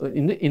 And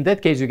in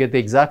that case, you get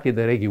exactly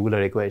the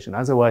Regge-Wheeler equation.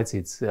 Otherwise,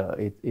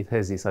 it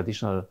has these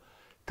additional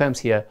terms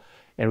here,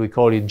 and we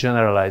call it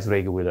generalized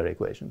Regge-Wheeler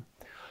equation.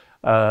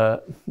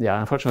 Yeah,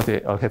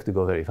 unfortunately, I'll have to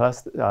go very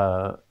fast.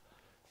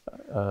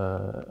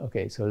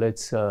 Okay, so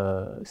let's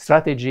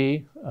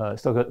strategy.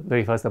 Let's talk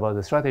very fast about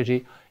the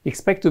strategy.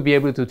 Expect to be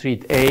able to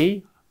treat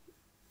A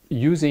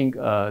using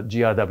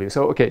GRW.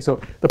 So, okay, so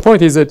the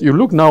point is that you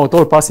look now at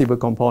all possible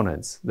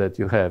components that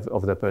you have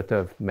of the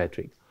perturbed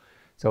metric.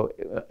 So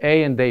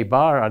A and A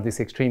bar are these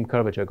extreme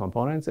curvature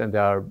components, and they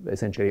are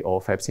essentially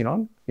of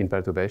epsilon in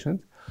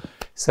perturbations.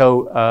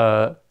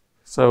 So,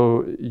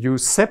 so you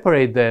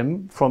separate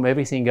them from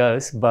everything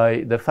else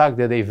by the fact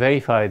that they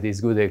verify this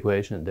good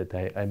equation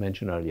that I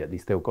mentioned earlier,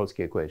 this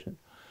Teokovsky equation.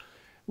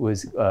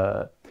 With,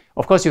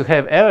 of course, you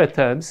have error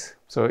terms.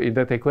 So in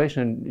that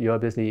equation, you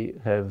obviously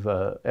have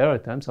error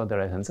terms on the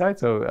right-hand side.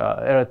 So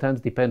error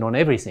terms depend on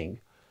everything,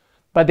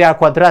 but they are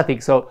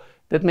quadratic. So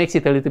that makes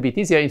it a little bit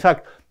easier. In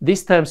fact,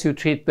 these terms, you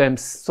treat them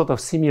sort of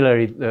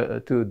similarly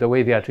to the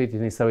way they are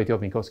treated in stability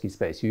of Minkowski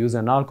space. You use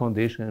a null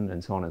condition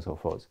and so on and so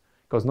forth,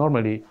 because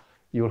normally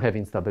you will have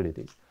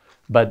instability.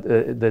 But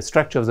the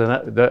structure of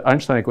the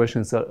Einstein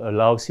equations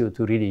allows you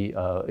to really,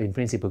 in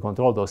principle,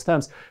 control those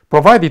terms,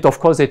 provided, of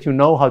course, that you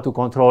know how to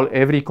control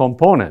every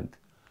component,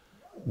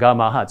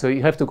 gamma hat. So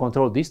you have to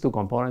control these two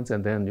components,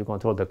 and then you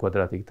control the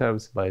quadratic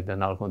terms by the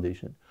null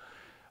condition.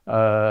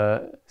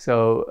 Now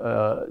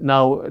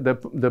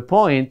the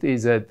point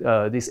is that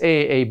this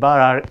A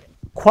bar are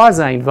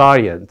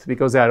quasi-invariant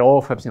because they are all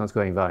of epsilon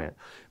square invariant.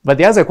 But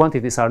the other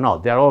quantities are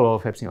not. They are all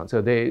of epsilon.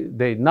 So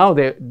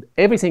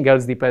everything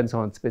else depends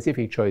on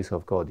specific choice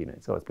of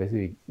coordinates or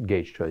specific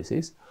gauge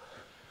choices.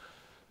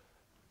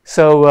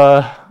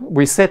 So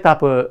we set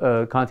up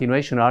a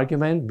continuation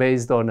argument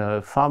based on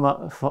a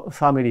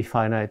family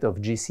finite of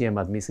GCM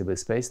admissible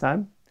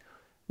spacetime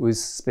with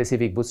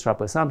specific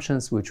bootstrap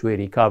assumptions, which we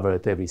recover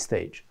at every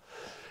stage.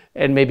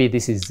 And maybe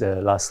this is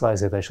the last slide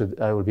that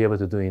I will be able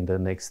to do in the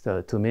next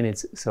 2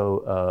 minutes.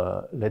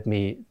 So let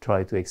me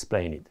try to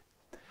explain it.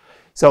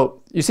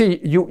 So you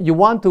see, you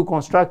want to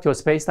construct your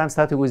spacetime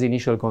starting with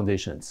initial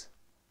conditions.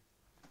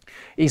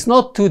 It's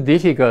not too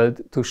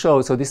difficult to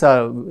show. So these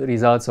are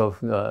results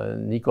of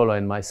Nicola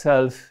and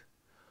myself,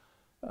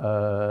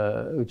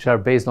 which are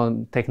based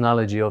on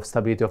technology of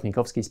stability of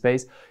Minkowski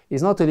space.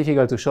 It's not too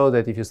difficult to show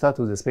that if you start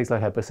with a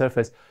space-like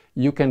hypersurface,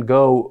 you can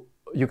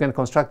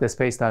construct the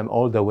spacetime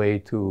all the way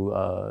to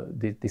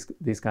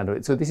this kind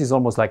of. So this is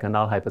almost like a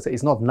null hypersurface.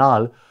 It's not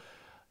null.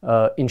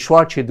 In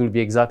Schwarzschild, it will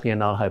be exactly a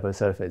null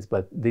hypersurface,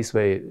 but this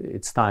way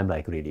it's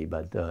time-like really,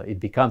 but it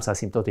becomes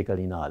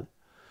asymptotically null.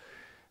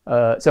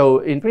 So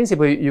in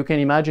principle, you can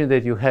imagine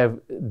that you have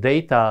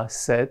data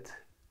set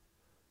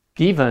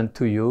given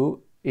to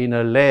you in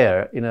a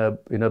layer, in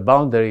a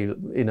boundary,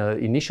 in an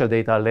initial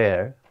data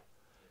layer,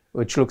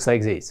 which looks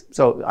like this.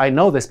 So I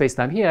know the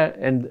spacetime here,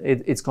 and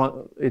it's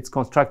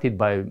constructed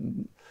by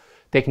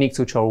techniques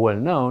which are well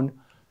known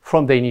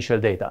from the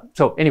initial data.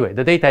 So anyway,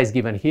 the data is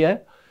given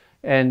here,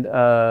 and in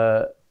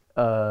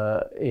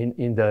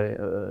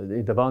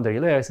the boundary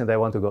layers, and I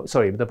want to go.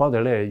 Sorry, the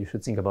boundary layer, you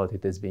should think about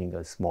it as being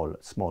a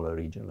smaller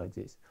region like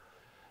this.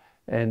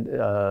 And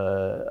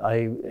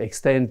I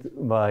extend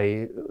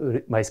my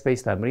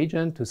spacetime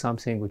region to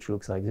something which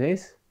looks like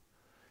this.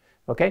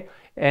 Okay,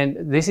 and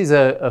this is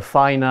a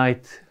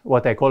finite,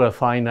 what I call a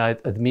finite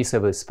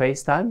admissible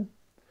spacetime,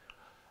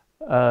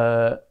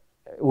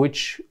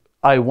 which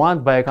I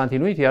want by a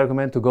continuity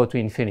argument to go to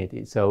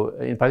infinity. So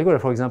in particular,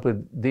 for example,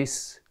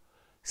 this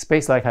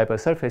space-like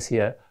hypersurface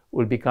here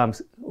will become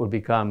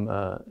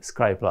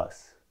Scri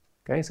plus.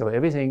 Okay, so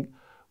everything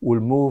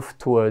will move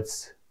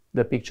towards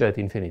the picture at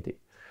infinity.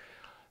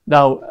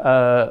 Now,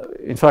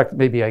 in fact,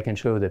 maybe I can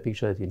show the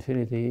picture at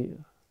infinity.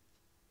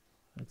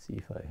 Let's see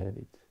if I have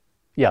it.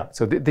 Yeah,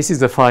 so this is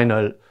the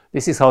final.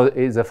 This is how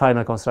the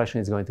final construction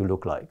is going to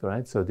look like,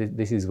 right? So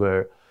this is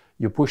where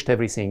you pushed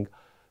everything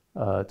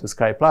to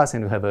Scri plus,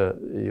 and you have a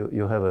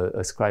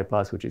Scri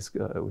plus which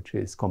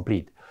is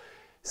complete.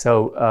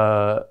 So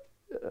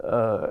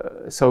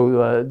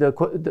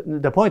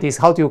the point is,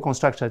 how do you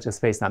construct such a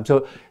spacetime?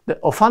 So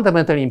of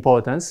fundamental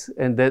importance,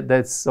 and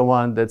that's the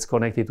one that's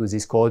connected with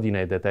this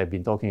coordinate that I've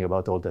been talking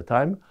about all the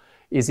time,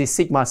 is this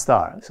sigma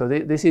star. So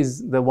this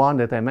is the one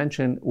that I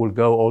mentioned will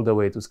go all the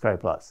way to Scri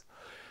plus.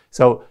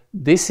 So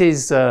this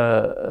is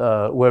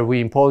where we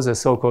impose a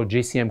so-called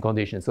GCM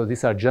condition. So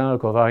these are general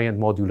covariant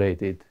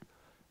modulated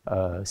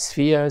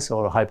spheres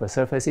or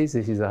hypersurfaces.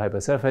 This is a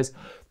hypersurface,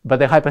 but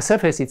the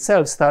hypersurface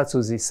itself starts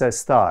with this S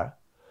star,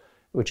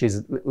 which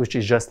is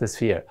just a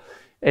sphere.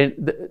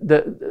 And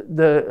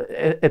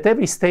at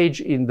every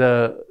stage in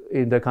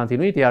the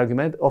continuity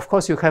argument, of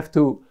course, you have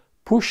to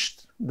push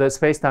the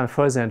spacetime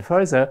further and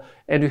further,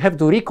 and you have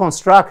to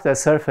reconstruct a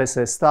surface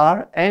S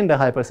star and a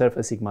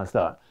hypersurface sigma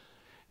star.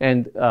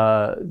 And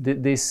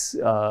this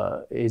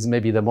is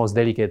maybe the most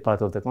delicate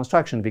part of the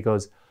construction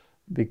because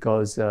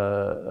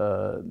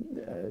the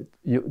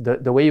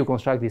way you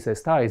construct this S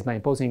star is by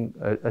imposing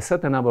a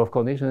certain number of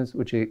conditions,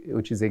 which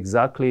is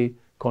exactly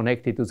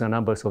connected to the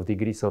numbers of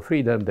degrees of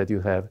freedom that you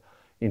have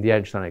in the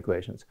Einstein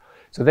equations.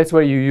 So that's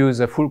where you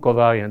use a full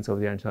covariance of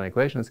the Einstein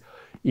equations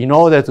in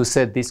order to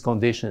set these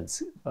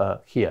conditions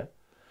here.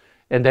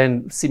 And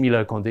then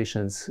similar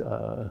conditions,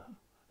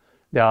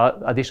 there are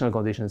additional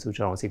conditions which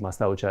are on sigma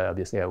star, which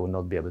obviously I will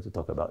not be able to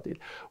talk about it.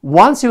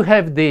 Once you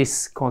have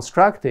this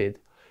constructed,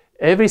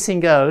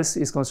 Everything else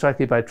is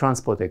constructed by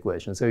transport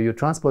equation. So you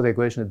transport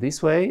equation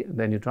this way,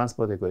 then you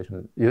transport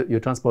equation, you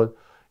transport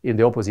in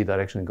the opposite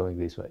direction going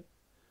this way.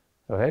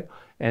 Okay,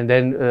 and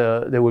then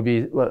there will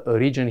be a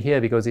region here,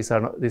 because these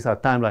are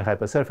time-like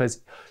hypersurface.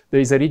 There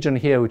is a region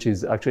here which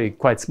is actually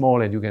quite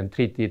small, and you can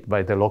treat it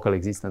by the local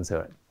existence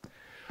theorem.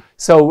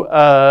 So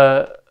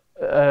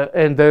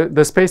and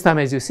the space-time,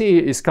 as you see,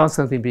 is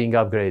constantly being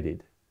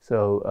upgraded.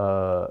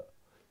 So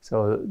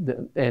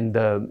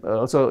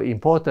also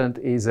important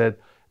is that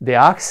the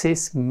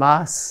axis,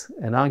 mass,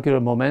 and angular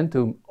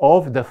momentum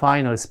of the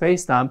final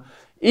space-time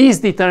is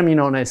determined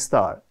on S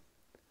star.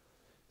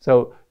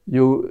 So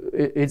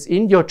it's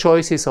in your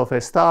choices of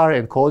S star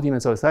and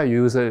coordinates of S star.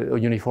 You use a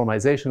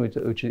uniformization,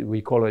 which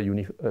we call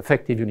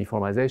effective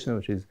uniformization,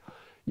 which is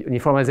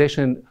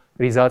uniformization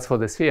results for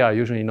the sphere are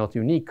usually not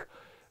unique,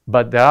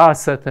 but there are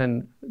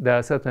certain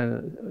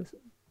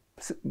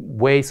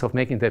ways of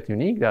making that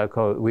unique. They are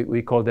called,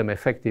 we call them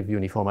effective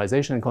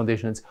uniformization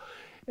conditions,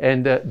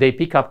 and they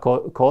pick up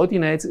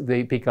coordinates.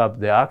 They pick up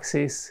the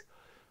axis.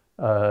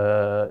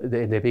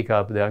 They pick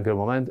up the angular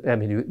momentum. I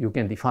mean, you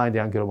can define the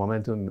angular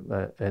momentum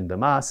and the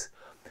mass,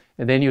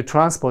 and then you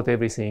transport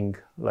everything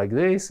like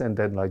this and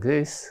then like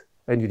this,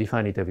 and you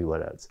define it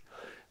everywhere else.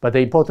 But the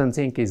important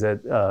thing is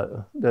that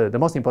the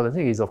most important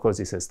thing is, of course,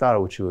 this S star,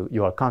 which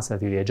you are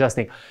constantly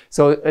readjusting.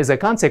 So as a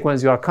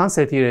consequence, you are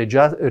constantly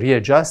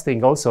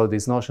readjusting also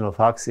this notion of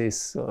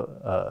axis,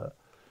 of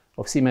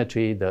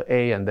symmetry, the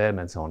A and M,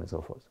 and so on and so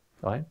forth.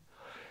 Right?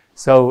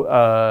 So,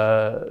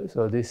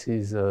 so this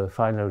is a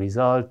final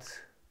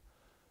result.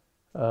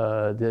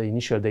 The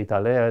initial data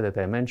layer that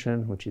I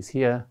mentioned, which is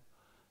here,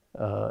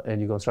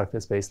 and you construct a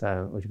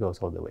spacetime which goes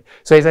all the way.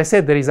 So as I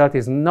said, the result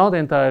is not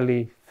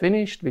entirely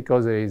finished,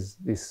 because there is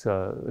this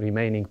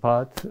remaining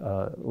part,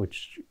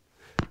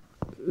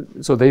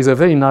 so there is a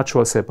very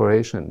natural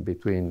separation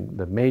between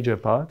the major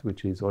part,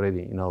 which is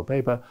already in our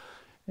paper,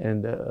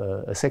 and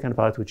a second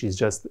part, which is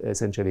just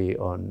essentially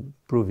on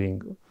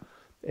proving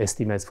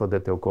estimates for the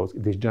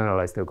this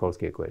generalized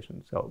Tolkovsky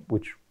equation, so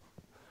which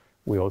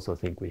we also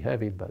think we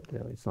have it, but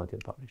it's not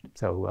yet published.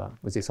 So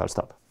with this, I'll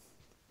stop.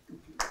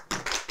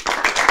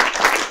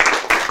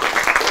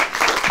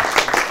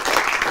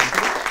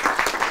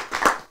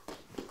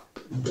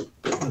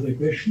 Other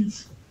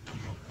questions?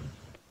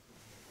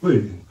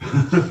 Good.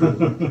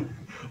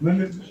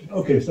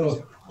 Okay,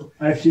 so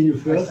I've seen you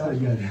first.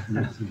 Okay.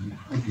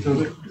 So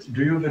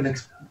do you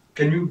have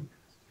can you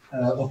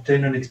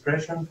obtain an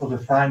expression for the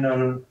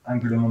final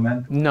angular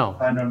momentum? No.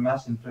 Final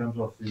mass in terms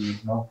of the,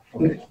 no?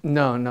 Okay.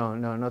 No,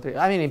 not really.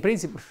 I mean, in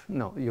principle,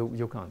 no,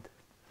 you can't.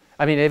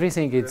 I mean,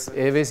 everything is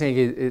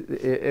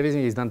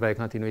done by a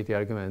continuity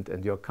argument,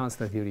 and you're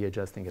constantly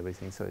readjusting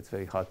everything, so it's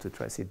very hard to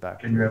trace it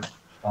back. Can you have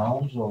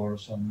bounds or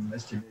some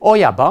estimate? Oh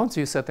yeah, bounds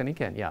you certainly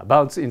can. Yeah,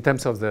 bounds in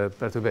terms of the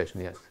perturbation.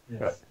 Yes.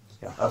 Yes. Right.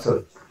 Yeah,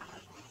 absolutely.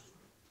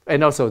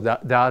 And also, there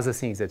are other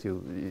things that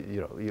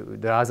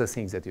there are other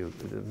things that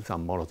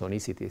some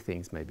monotonicity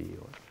things maybe,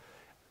 or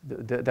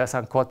there are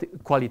some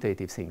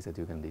qualitative things that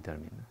you can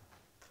determine,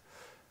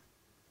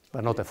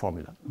 but not a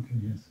formula. Okay,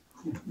 yes.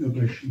 No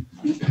question.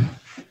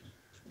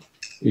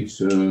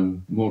 It's a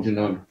more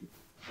general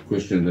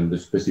question than the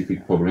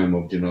specific problem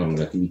of general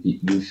relativity.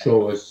 You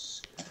show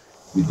us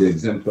with the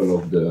example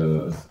of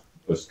the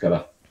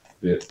scalar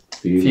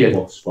field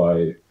of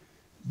phi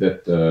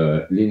that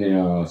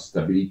linear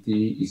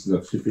stability is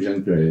not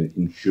sufficient to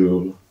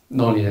ensure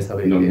Nonlinear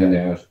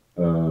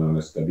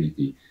stability.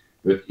 Stability.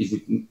 But is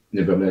it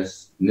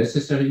nevertheless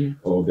necessary,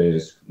 or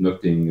there's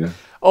nothing?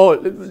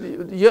 Oh,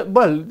 yeah,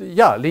 well,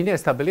 yeah, linear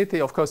stability,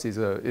 of course, is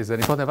an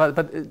important part.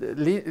 But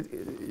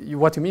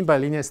what you mean by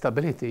linear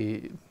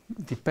stability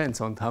depends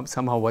on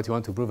somehow what you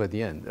want to prove at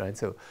the end, right?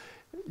 So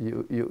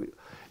you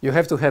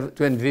have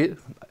to envision,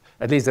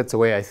 at least that's the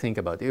way I think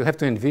about it. You have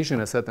to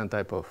envision a certain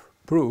type of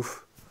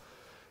proof,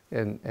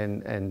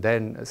 and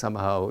then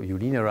somehow you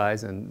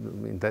linearize,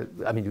 and in that,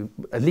 I mean,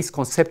 at least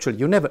conceptually,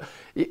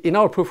 in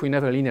our proof we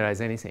never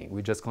linearize anything.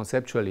 We just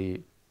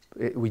conceptually,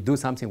 we do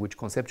something which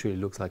conceptually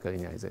looks like a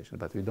linearization,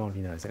 but we don't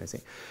linearize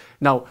anything.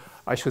 Now,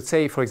 I should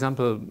say, for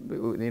example,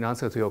 in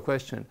answer to your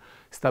question,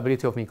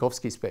 stability of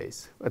Minkowski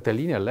space at the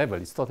linear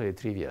level is totally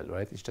trivial,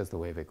 right? It's just a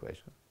wave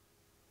equation.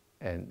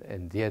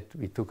 And yet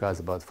it took us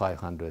about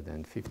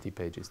 550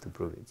 pages to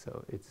prove it.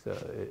 So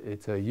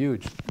it's a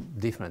huge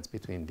difference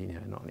between linear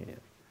and nonlinear.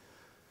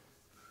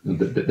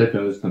 That I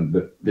understand,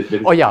 but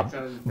oh yeah,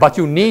 but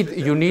you need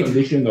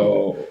condition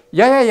or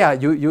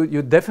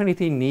you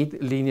definitely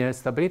need linear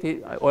stability.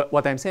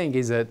 What I'm saying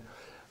is that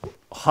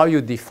how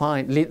you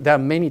define, there are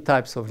many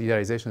types of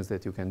linearizations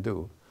that you can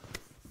do,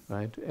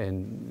 right?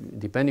 And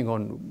depending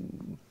on,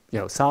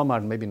 some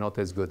are maybe not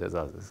as good as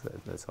others.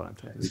 That's what I'm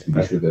trying to say.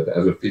 I'm sure that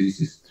as a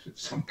physicist,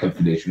 some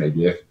calculation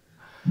idea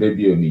may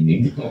be a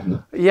meaning.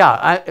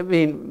 Yeah, I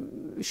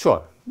mean,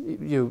 sure.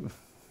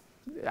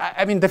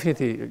 I mean,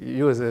 definitely,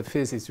 you as a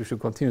physicist, you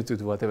should continue to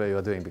do whatever you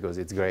are doing, because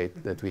it's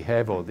great that we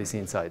have all these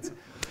insights.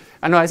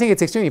 And I think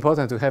it's extremely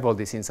important to have all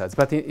these insights.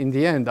 But in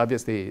the end,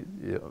 obviously,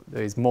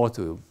 there is more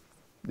to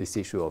this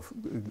issue of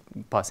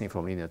passing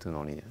from linear to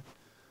nonlinear.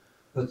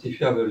 But if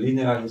you have a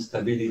linear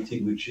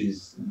instability which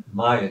is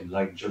mild,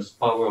 like just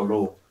power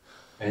law,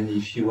 and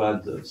if you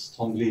add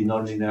strongly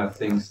nonlinear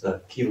things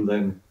that kill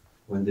them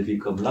when they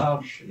become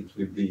large, it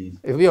will be...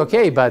 It will be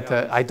okay, but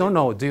I don't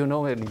know. Do you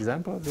know an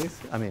example of this?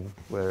 I mean,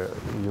 where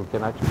you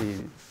can actually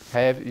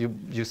have,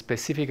 you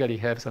specifically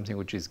have something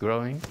which is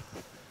growing,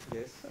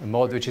 Yes. a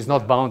mode which is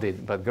not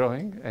bounded, but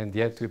growing, and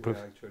yet we We're prove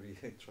actually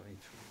trying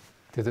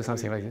to do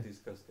something like to that?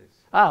 discuss this.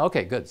 Ah,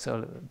 okay, good.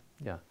 So,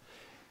 yeah.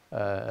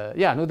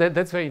 Yeah, no,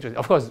 that's very interesting.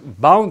 Of course,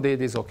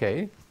 bounded is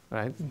okay,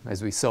 right?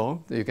 As we saw,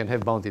 you can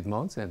have bounded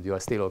modes and you are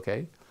still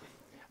okay.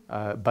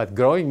 But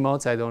growing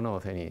modes, I don't know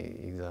of any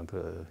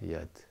example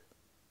yet.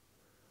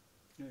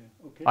 Yeah,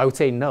 okay. I would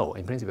say no.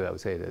 In principle, I would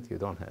say that you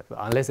don't have,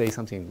 unless there is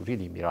something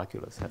really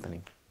miraculous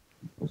happening.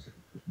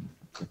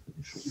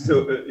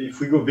 So if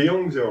we go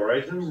beyond the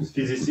horizon,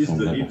 physicists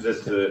believe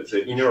that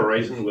the inner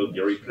horizon will be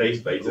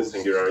replaced by the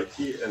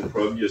singularity and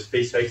probably a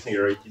space-like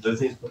singularity.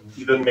 Does it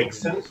even make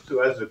sense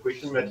to ask the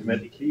question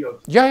mathematically?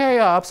 Of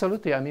Yeah,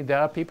 absolutely. I mean, there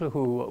are people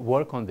who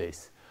work on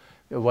this,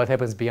 what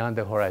happens beyond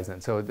the horizon.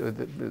 So,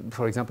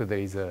 for example, there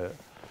is a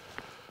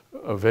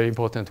very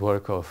important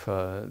work of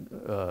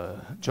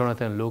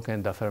Jonathan Luke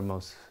and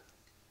Dafermos,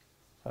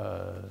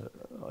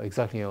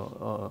 exactly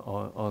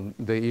on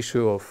the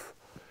issue of,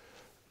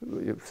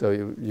 so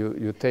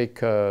you take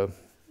the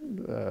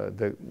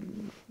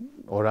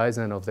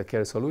horizon of the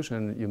Kerr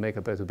solution, you make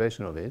a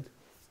perturbation of it.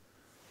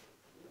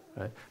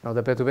 Right? Now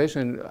the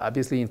perturbation,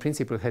 obviously in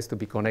principle, has to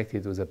be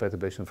connected with a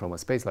perturbation from a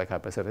space like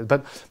hypersurface.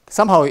 But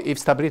somehow, if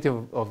stability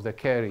of the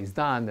Kerr is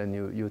done, then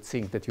you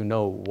think that you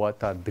know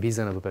what are the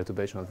reasonable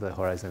perturbations of the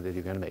horizon that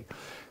you can make.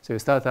 So you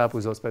start up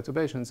with those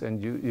perturbations,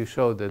 and you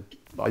show that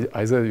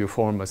either you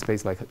form a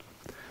space-like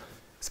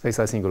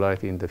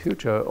singularity in the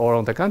future, or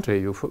on the contrary,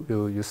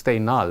 you stay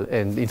null.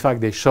 And in fact,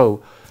 they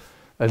show,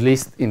 at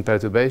least in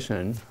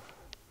perturbation,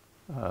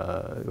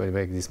 when you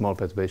make this small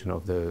perturbation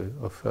of the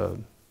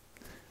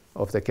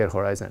Kerr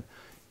horizon,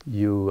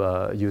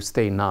 you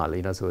stay null.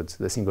 In other words,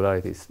 the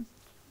singularities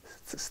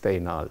stay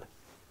null.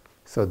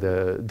 So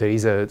there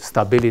is a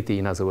stability,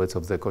 in other words,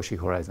 of the Cauchy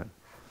horizon.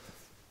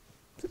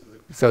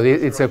 So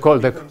it's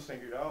called the...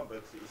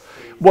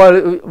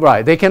 Well,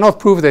 right. They cannot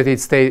prove that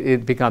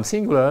it becomes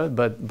singular,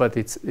 but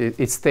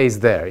it stays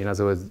there. In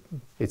other words,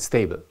 it's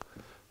stable,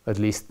 at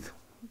least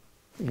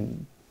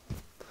in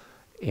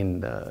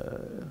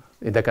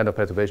the kind of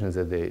perturbations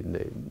that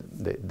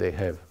they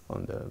have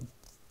on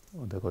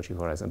the Cauchy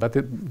horizon. But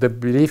the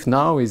belief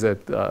now is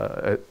that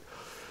the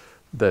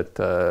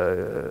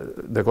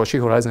Cauchy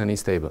horizon is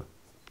stable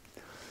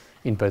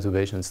in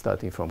perturbations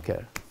starting from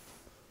Kerr.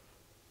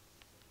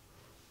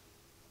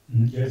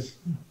 Yes.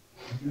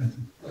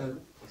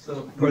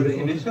 So for the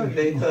initial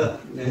data,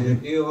 do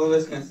you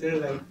always consider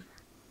like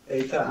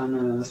data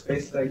on a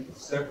space-like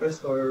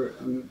surface, or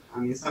I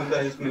mean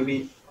sometimes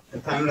maybe a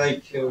time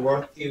like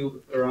warp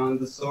cube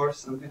around the source,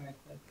 something like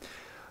that?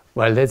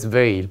 Well, that's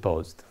very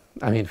ill-posed.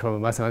 I mean, from a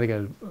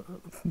mathematical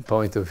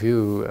point of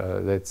view,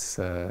 that's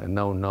a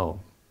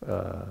no.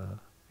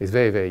 It's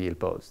very, very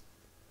ill-posed.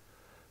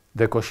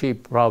 The Cauchy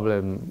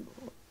problem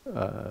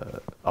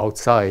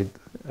outside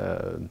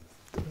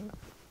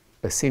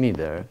a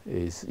cylinder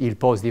is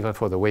ill-posed even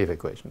for the wave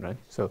equation, right?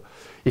 So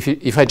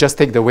if I just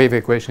take the wave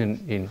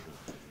equation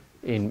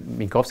in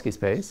Minkowski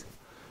space,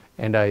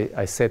 and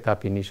I set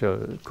up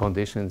initial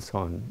conditions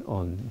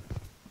on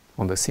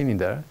the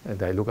cylinder,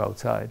 and I look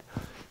outside,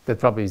 that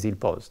problem is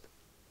ill-posed.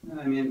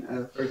 I mean,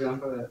 for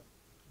example, a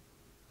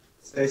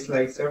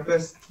space-like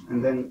surface,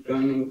 and then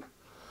joining...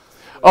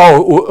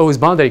 Oh, with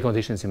boundary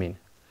conditions, you mean?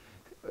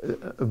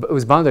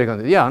 With boundary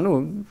conditions, yeah,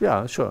 no,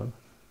 yeah, sure.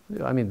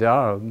 I mean, there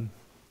are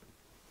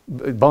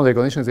boundary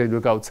conditions that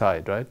look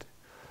outside, right?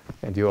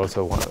 And you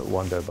also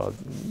wonder about,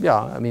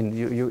 yeah, I mean,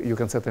 you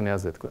can certainly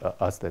ask that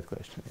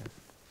question, yes.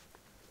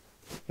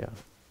 Yeah.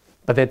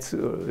 But that's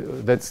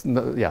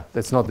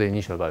not the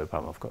initial value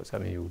problem, of course. I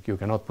mean, you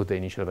cannot put the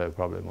initial value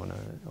problem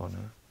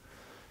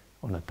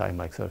on a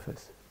time-like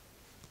surface.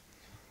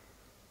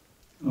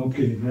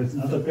 Okay, that's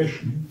another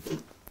question.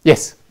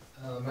 Yes?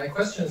 My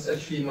question is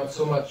actually not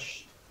so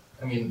much,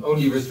 I mean,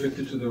 only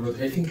restricted to the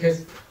rotating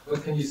case.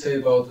 What can you say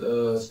about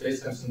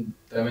space-times and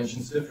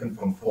dimensions different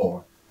from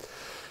 4?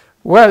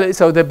 Well,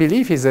 so the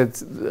belief is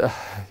that,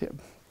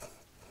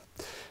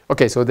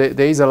 okay, so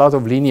there is a lot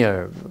of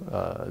linear,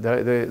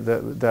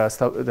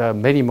 there are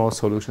many more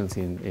solutions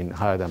in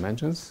higher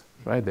dimensions,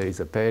 right? There is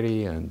a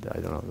Perry and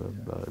I don't know,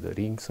 the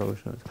ring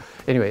solutions.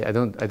 Anyway, I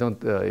don't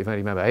even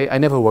remember. I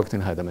never worked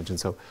in higher dimensions,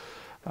 so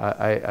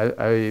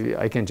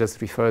I can just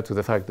refer to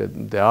the fact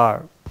that there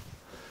are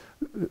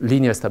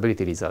linear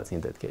stability results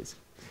in that case.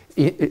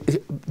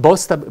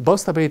 Both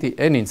stability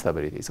and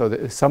instability.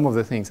 So some of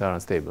the things are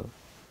unstable.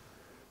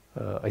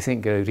 I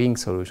think a ring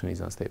solution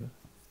is unstable,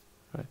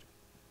 right?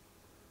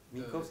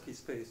 Minkowski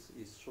space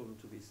is shown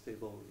to be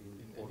stable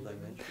in all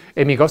dimensions.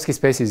 A Minkowski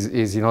space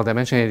is in all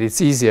dimensions.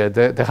 It's easier.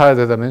 The higher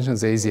the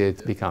dimensions, the easier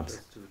it becomes.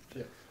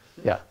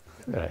 Yeah,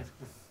 right.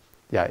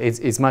 Yeah,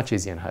 it's much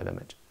easier in higher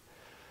dimensions.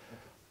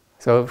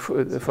 So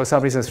for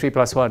some reasons,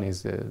 3+1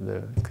 is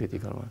the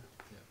critical one.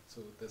 So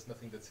there's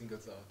nothing that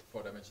singles out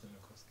four-dimensional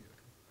Minkowski.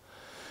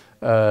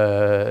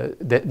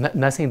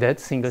 Nothing that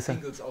singles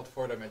out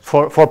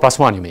four-dimensional. 4 plus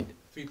 1, you mean?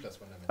 3 plus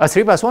 1 dimension.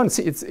 3 plus 1,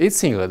 it's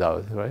singled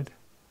out, right?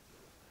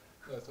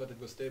 No, I thought it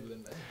was stable in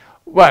N.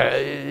 Well,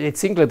 it's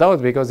singled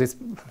out because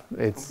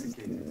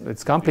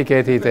it's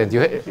complicated and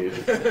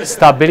you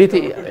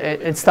stability.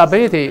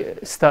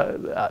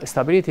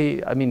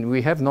 I mean,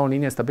 we have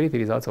nonlinear stability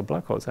results of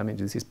black holes. I mean,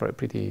 this is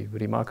pretty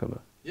remarkable.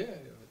 Yeah.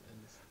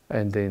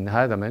 And in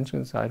higher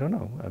dimensions, I don't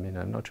know. I mean,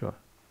 I'm not sure.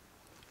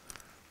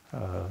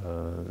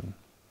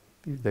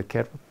 The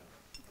Kerr,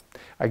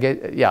 I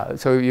get, yeah.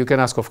 So you can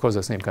ask, of course,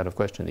 the same kind of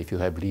question. If you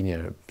have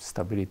linear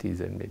stabilities,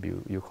 then maybe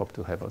you hope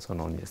to have also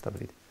nonlinear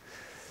stability.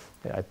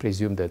 I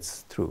presume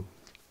that's true.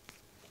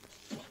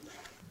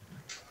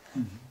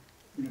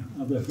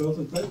 Are there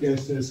further questions?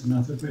 Yes, there's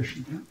another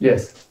question. Yeah?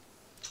 Yes.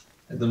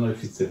 I don't know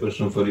if it's a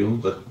question for you,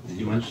 but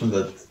you mentioned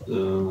that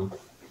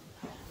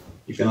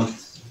you cannot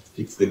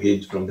fix the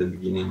gauge from the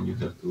beginning, you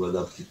have to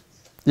adapt it.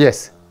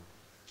 Yes.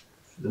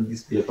 Shouldn't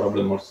this be a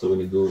problem also when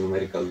you do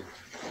numerical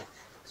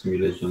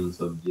simulations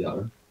of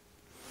GR?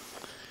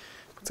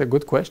 It's a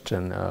good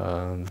question.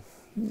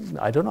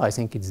 I don't know. I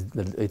think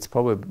it's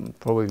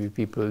probably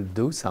people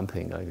do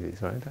something like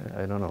this, right?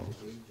 I don't know.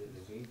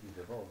 The gauge is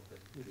evolved, but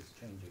it is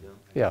changing.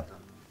 Yeah.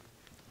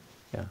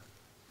 Yeah.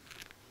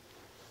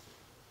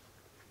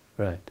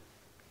 Right.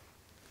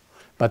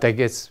 But I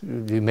guess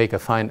you make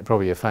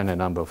probably a finite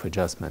number of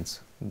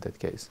adjustments in that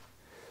case.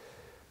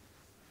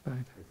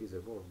 Right. It is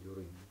evolved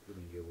during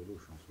the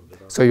evolution.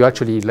 So you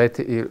actually let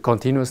it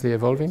continuously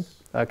evolving?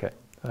 Okay.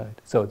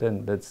 Right. So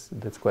then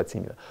that's quite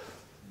similar.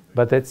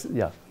 But that's,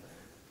 yeah.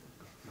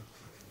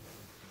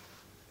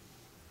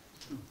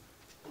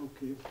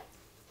 Okay.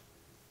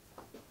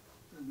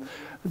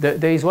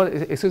 There is one,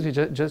 excuse me,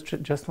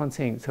 just one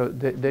thing. So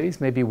there is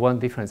maybe one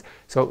difference.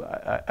 So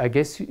I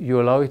guess you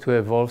allow it to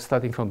evolve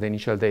starting from the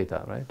initial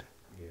data, right?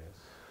 Yes.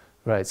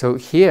 Right. So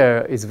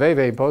here it's very,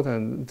 very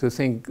important to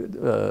think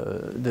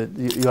that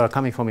you are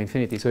coming from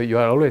infinity. So you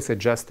are always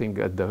adjusting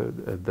at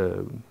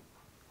the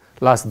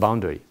last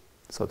boundary,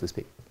 so to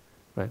speak,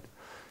 right?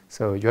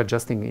 So you're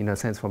adjusting in a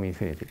sense from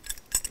infinity.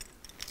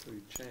 So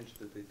you change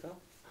the data?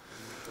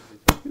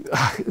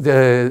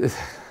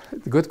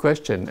 Good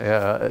question.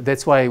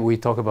 That's why we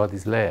talk about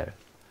this layer,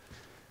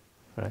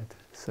 right?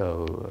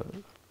 So,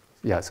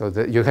 yeah. So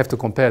you have to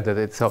compare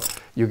that. So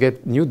you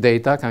get new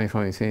data coming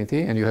from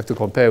infinity, and you have to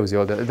compare with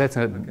the other.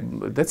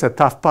 That's a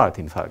tough part.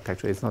 In fact,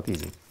 actually, it's not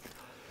easy,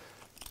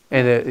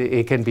 and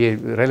it can be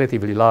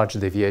relatively large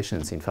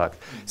deviations. In fact,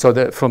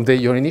 so from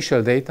your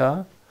initial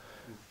data,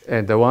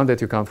 and the one that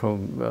you come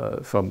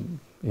from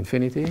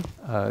infinity,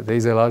 there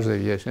is a large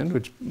deviation,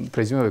 which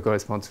presumably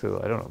corresponds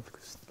to, I don't know,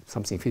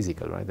 something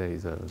physical, right? There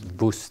is a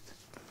boost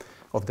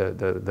of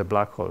the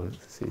black hole.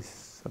 This is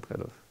some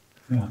kind of...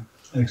 Yeah,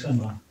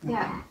 Alexandra.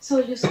 Yeah, so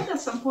you said at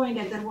some point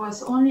that there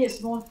was only a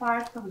small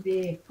part of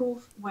the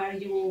proof where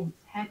you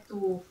had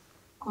to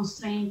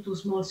constrain to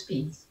small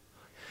speeds.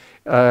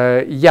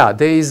 Yeah,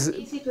 there is...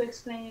 Easy to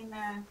explain...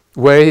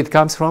 where it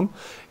comes from?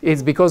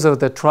 It's because of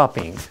the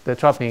trapping. The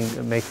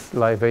trapping makes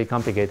life very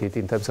complicated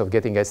in terms of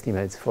getting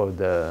estimates for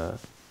the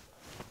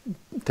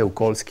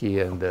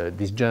Teokolsky and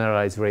this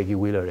generalized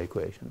Regi-Wheeler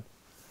equation.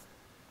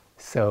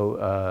 So,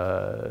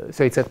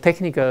 so it's a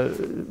technical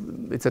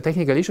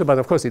issue, but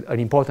of course it's an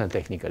important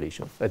technical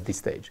issue at this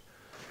stage.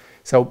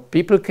 So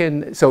people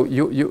can, so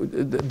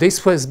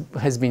this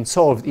has been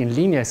solved in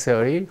linear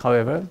theory.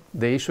 However,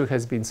 the issue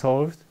has been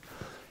solved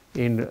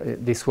in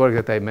this work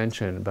that I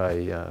mentioned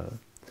by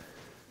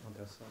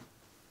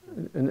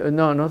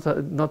no,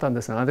 not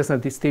Anderson.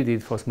 Anderson still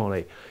did for small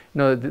a.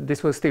 No,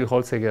 this was still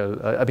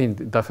Holzegger. I mean,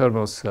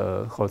 Dafermos,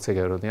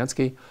 Holzegger,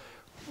 Rodniansky,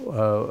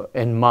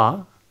 and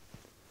Ma.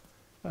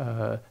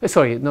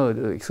 Sorry, no,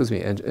 excuse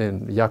me,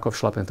 and Yakov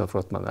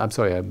Schlappentov-Rothman. I'm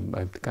sorry,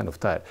 I'm kind of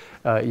tired.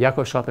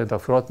 Yakov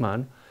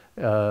Schlappentov-Rothman.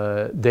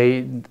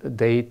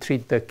 They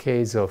treat the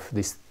case of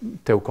this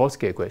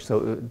Teokolsky equation.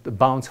 So the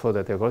bounds for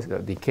the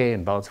Teokolsky, decay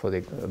and bounds for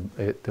the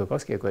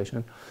Teokolsky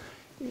equation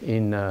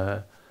in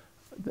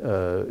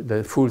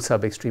the full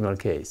sub-extremal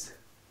case.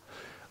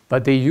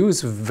 But they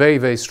use very,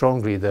 very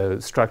strongly the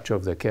structure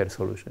of the Kerr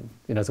solution.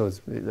 You know, so it's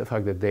the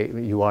fact that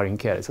you are in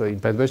Kerr. So in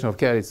perturbation of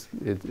Kerr,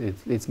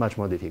 it's much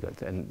more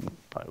difficult, and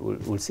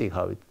we'll see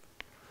how it.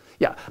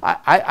 Yeah,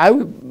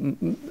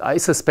 I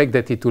suspect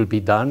that it will be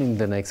done in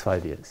the next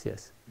 5 years.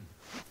 Yes.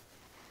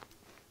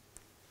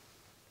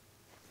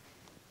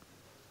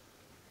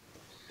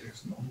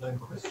 There's an online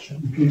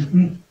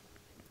question.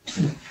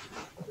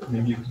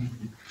 Maybe you can.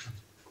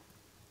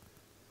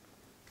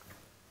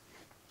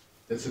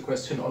 There's a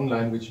question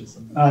online, which is...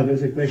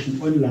 There's a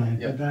question online.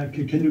 Yeah. But,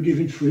 can you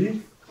give it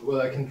free? Well,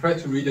 I can try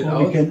to read it Or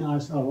out. we can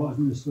ask our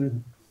administrator.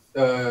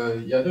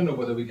 Yeah, I don't know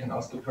whether we can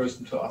ask a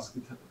person to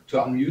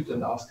unmute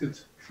and ask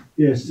it.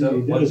 Yes, So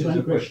there is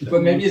one question.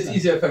 But maybe it's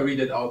easier if I read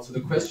it out. So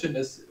the question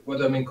is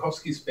whether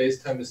Minkowski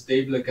spacetime is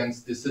stable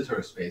against de Sitter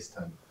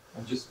spacetime.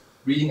 I'm just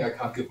reading, I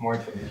can't give more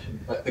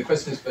information. But the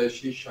question is by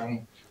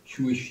Shishang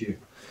Shuishi.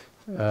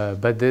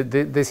 But the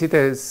de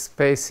Sitter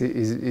space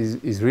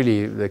is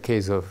really the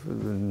case of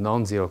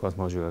non-zero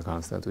cosmological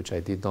constant, which I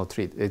did not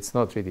treat. It's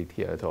not treated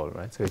here at all,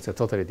 right? So it's a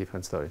totally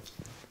different story.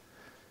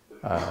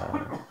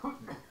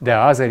 There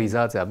are other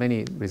results. There are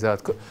many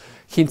results.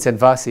 Hinz and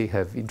Vasi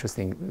have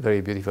interesting,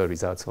 very beautiful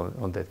results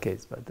on that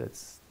case. But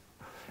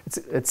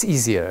it's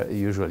easier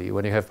usually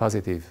when you have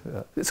positive.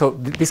 So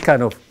this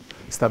kind of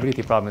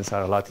stability problems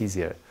are a lot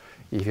easier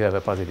if you have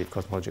a positive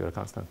cosmological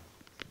constant.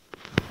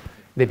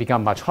 They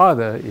become much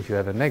harder if you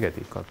have a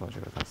negative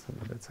cosmological constant,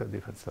 but that's a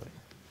different story.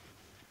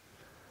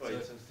 Well,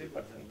 it's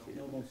unstable.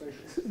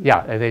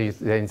 Yeah, and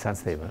then it's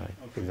unstable, right?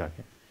 Okay.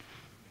 Exactly.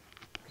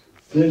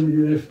 Then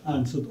you have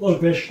answered all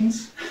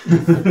questions.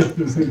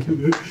 Thank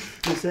you.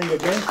 Thanks again.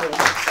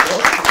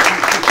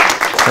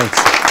 Thanks.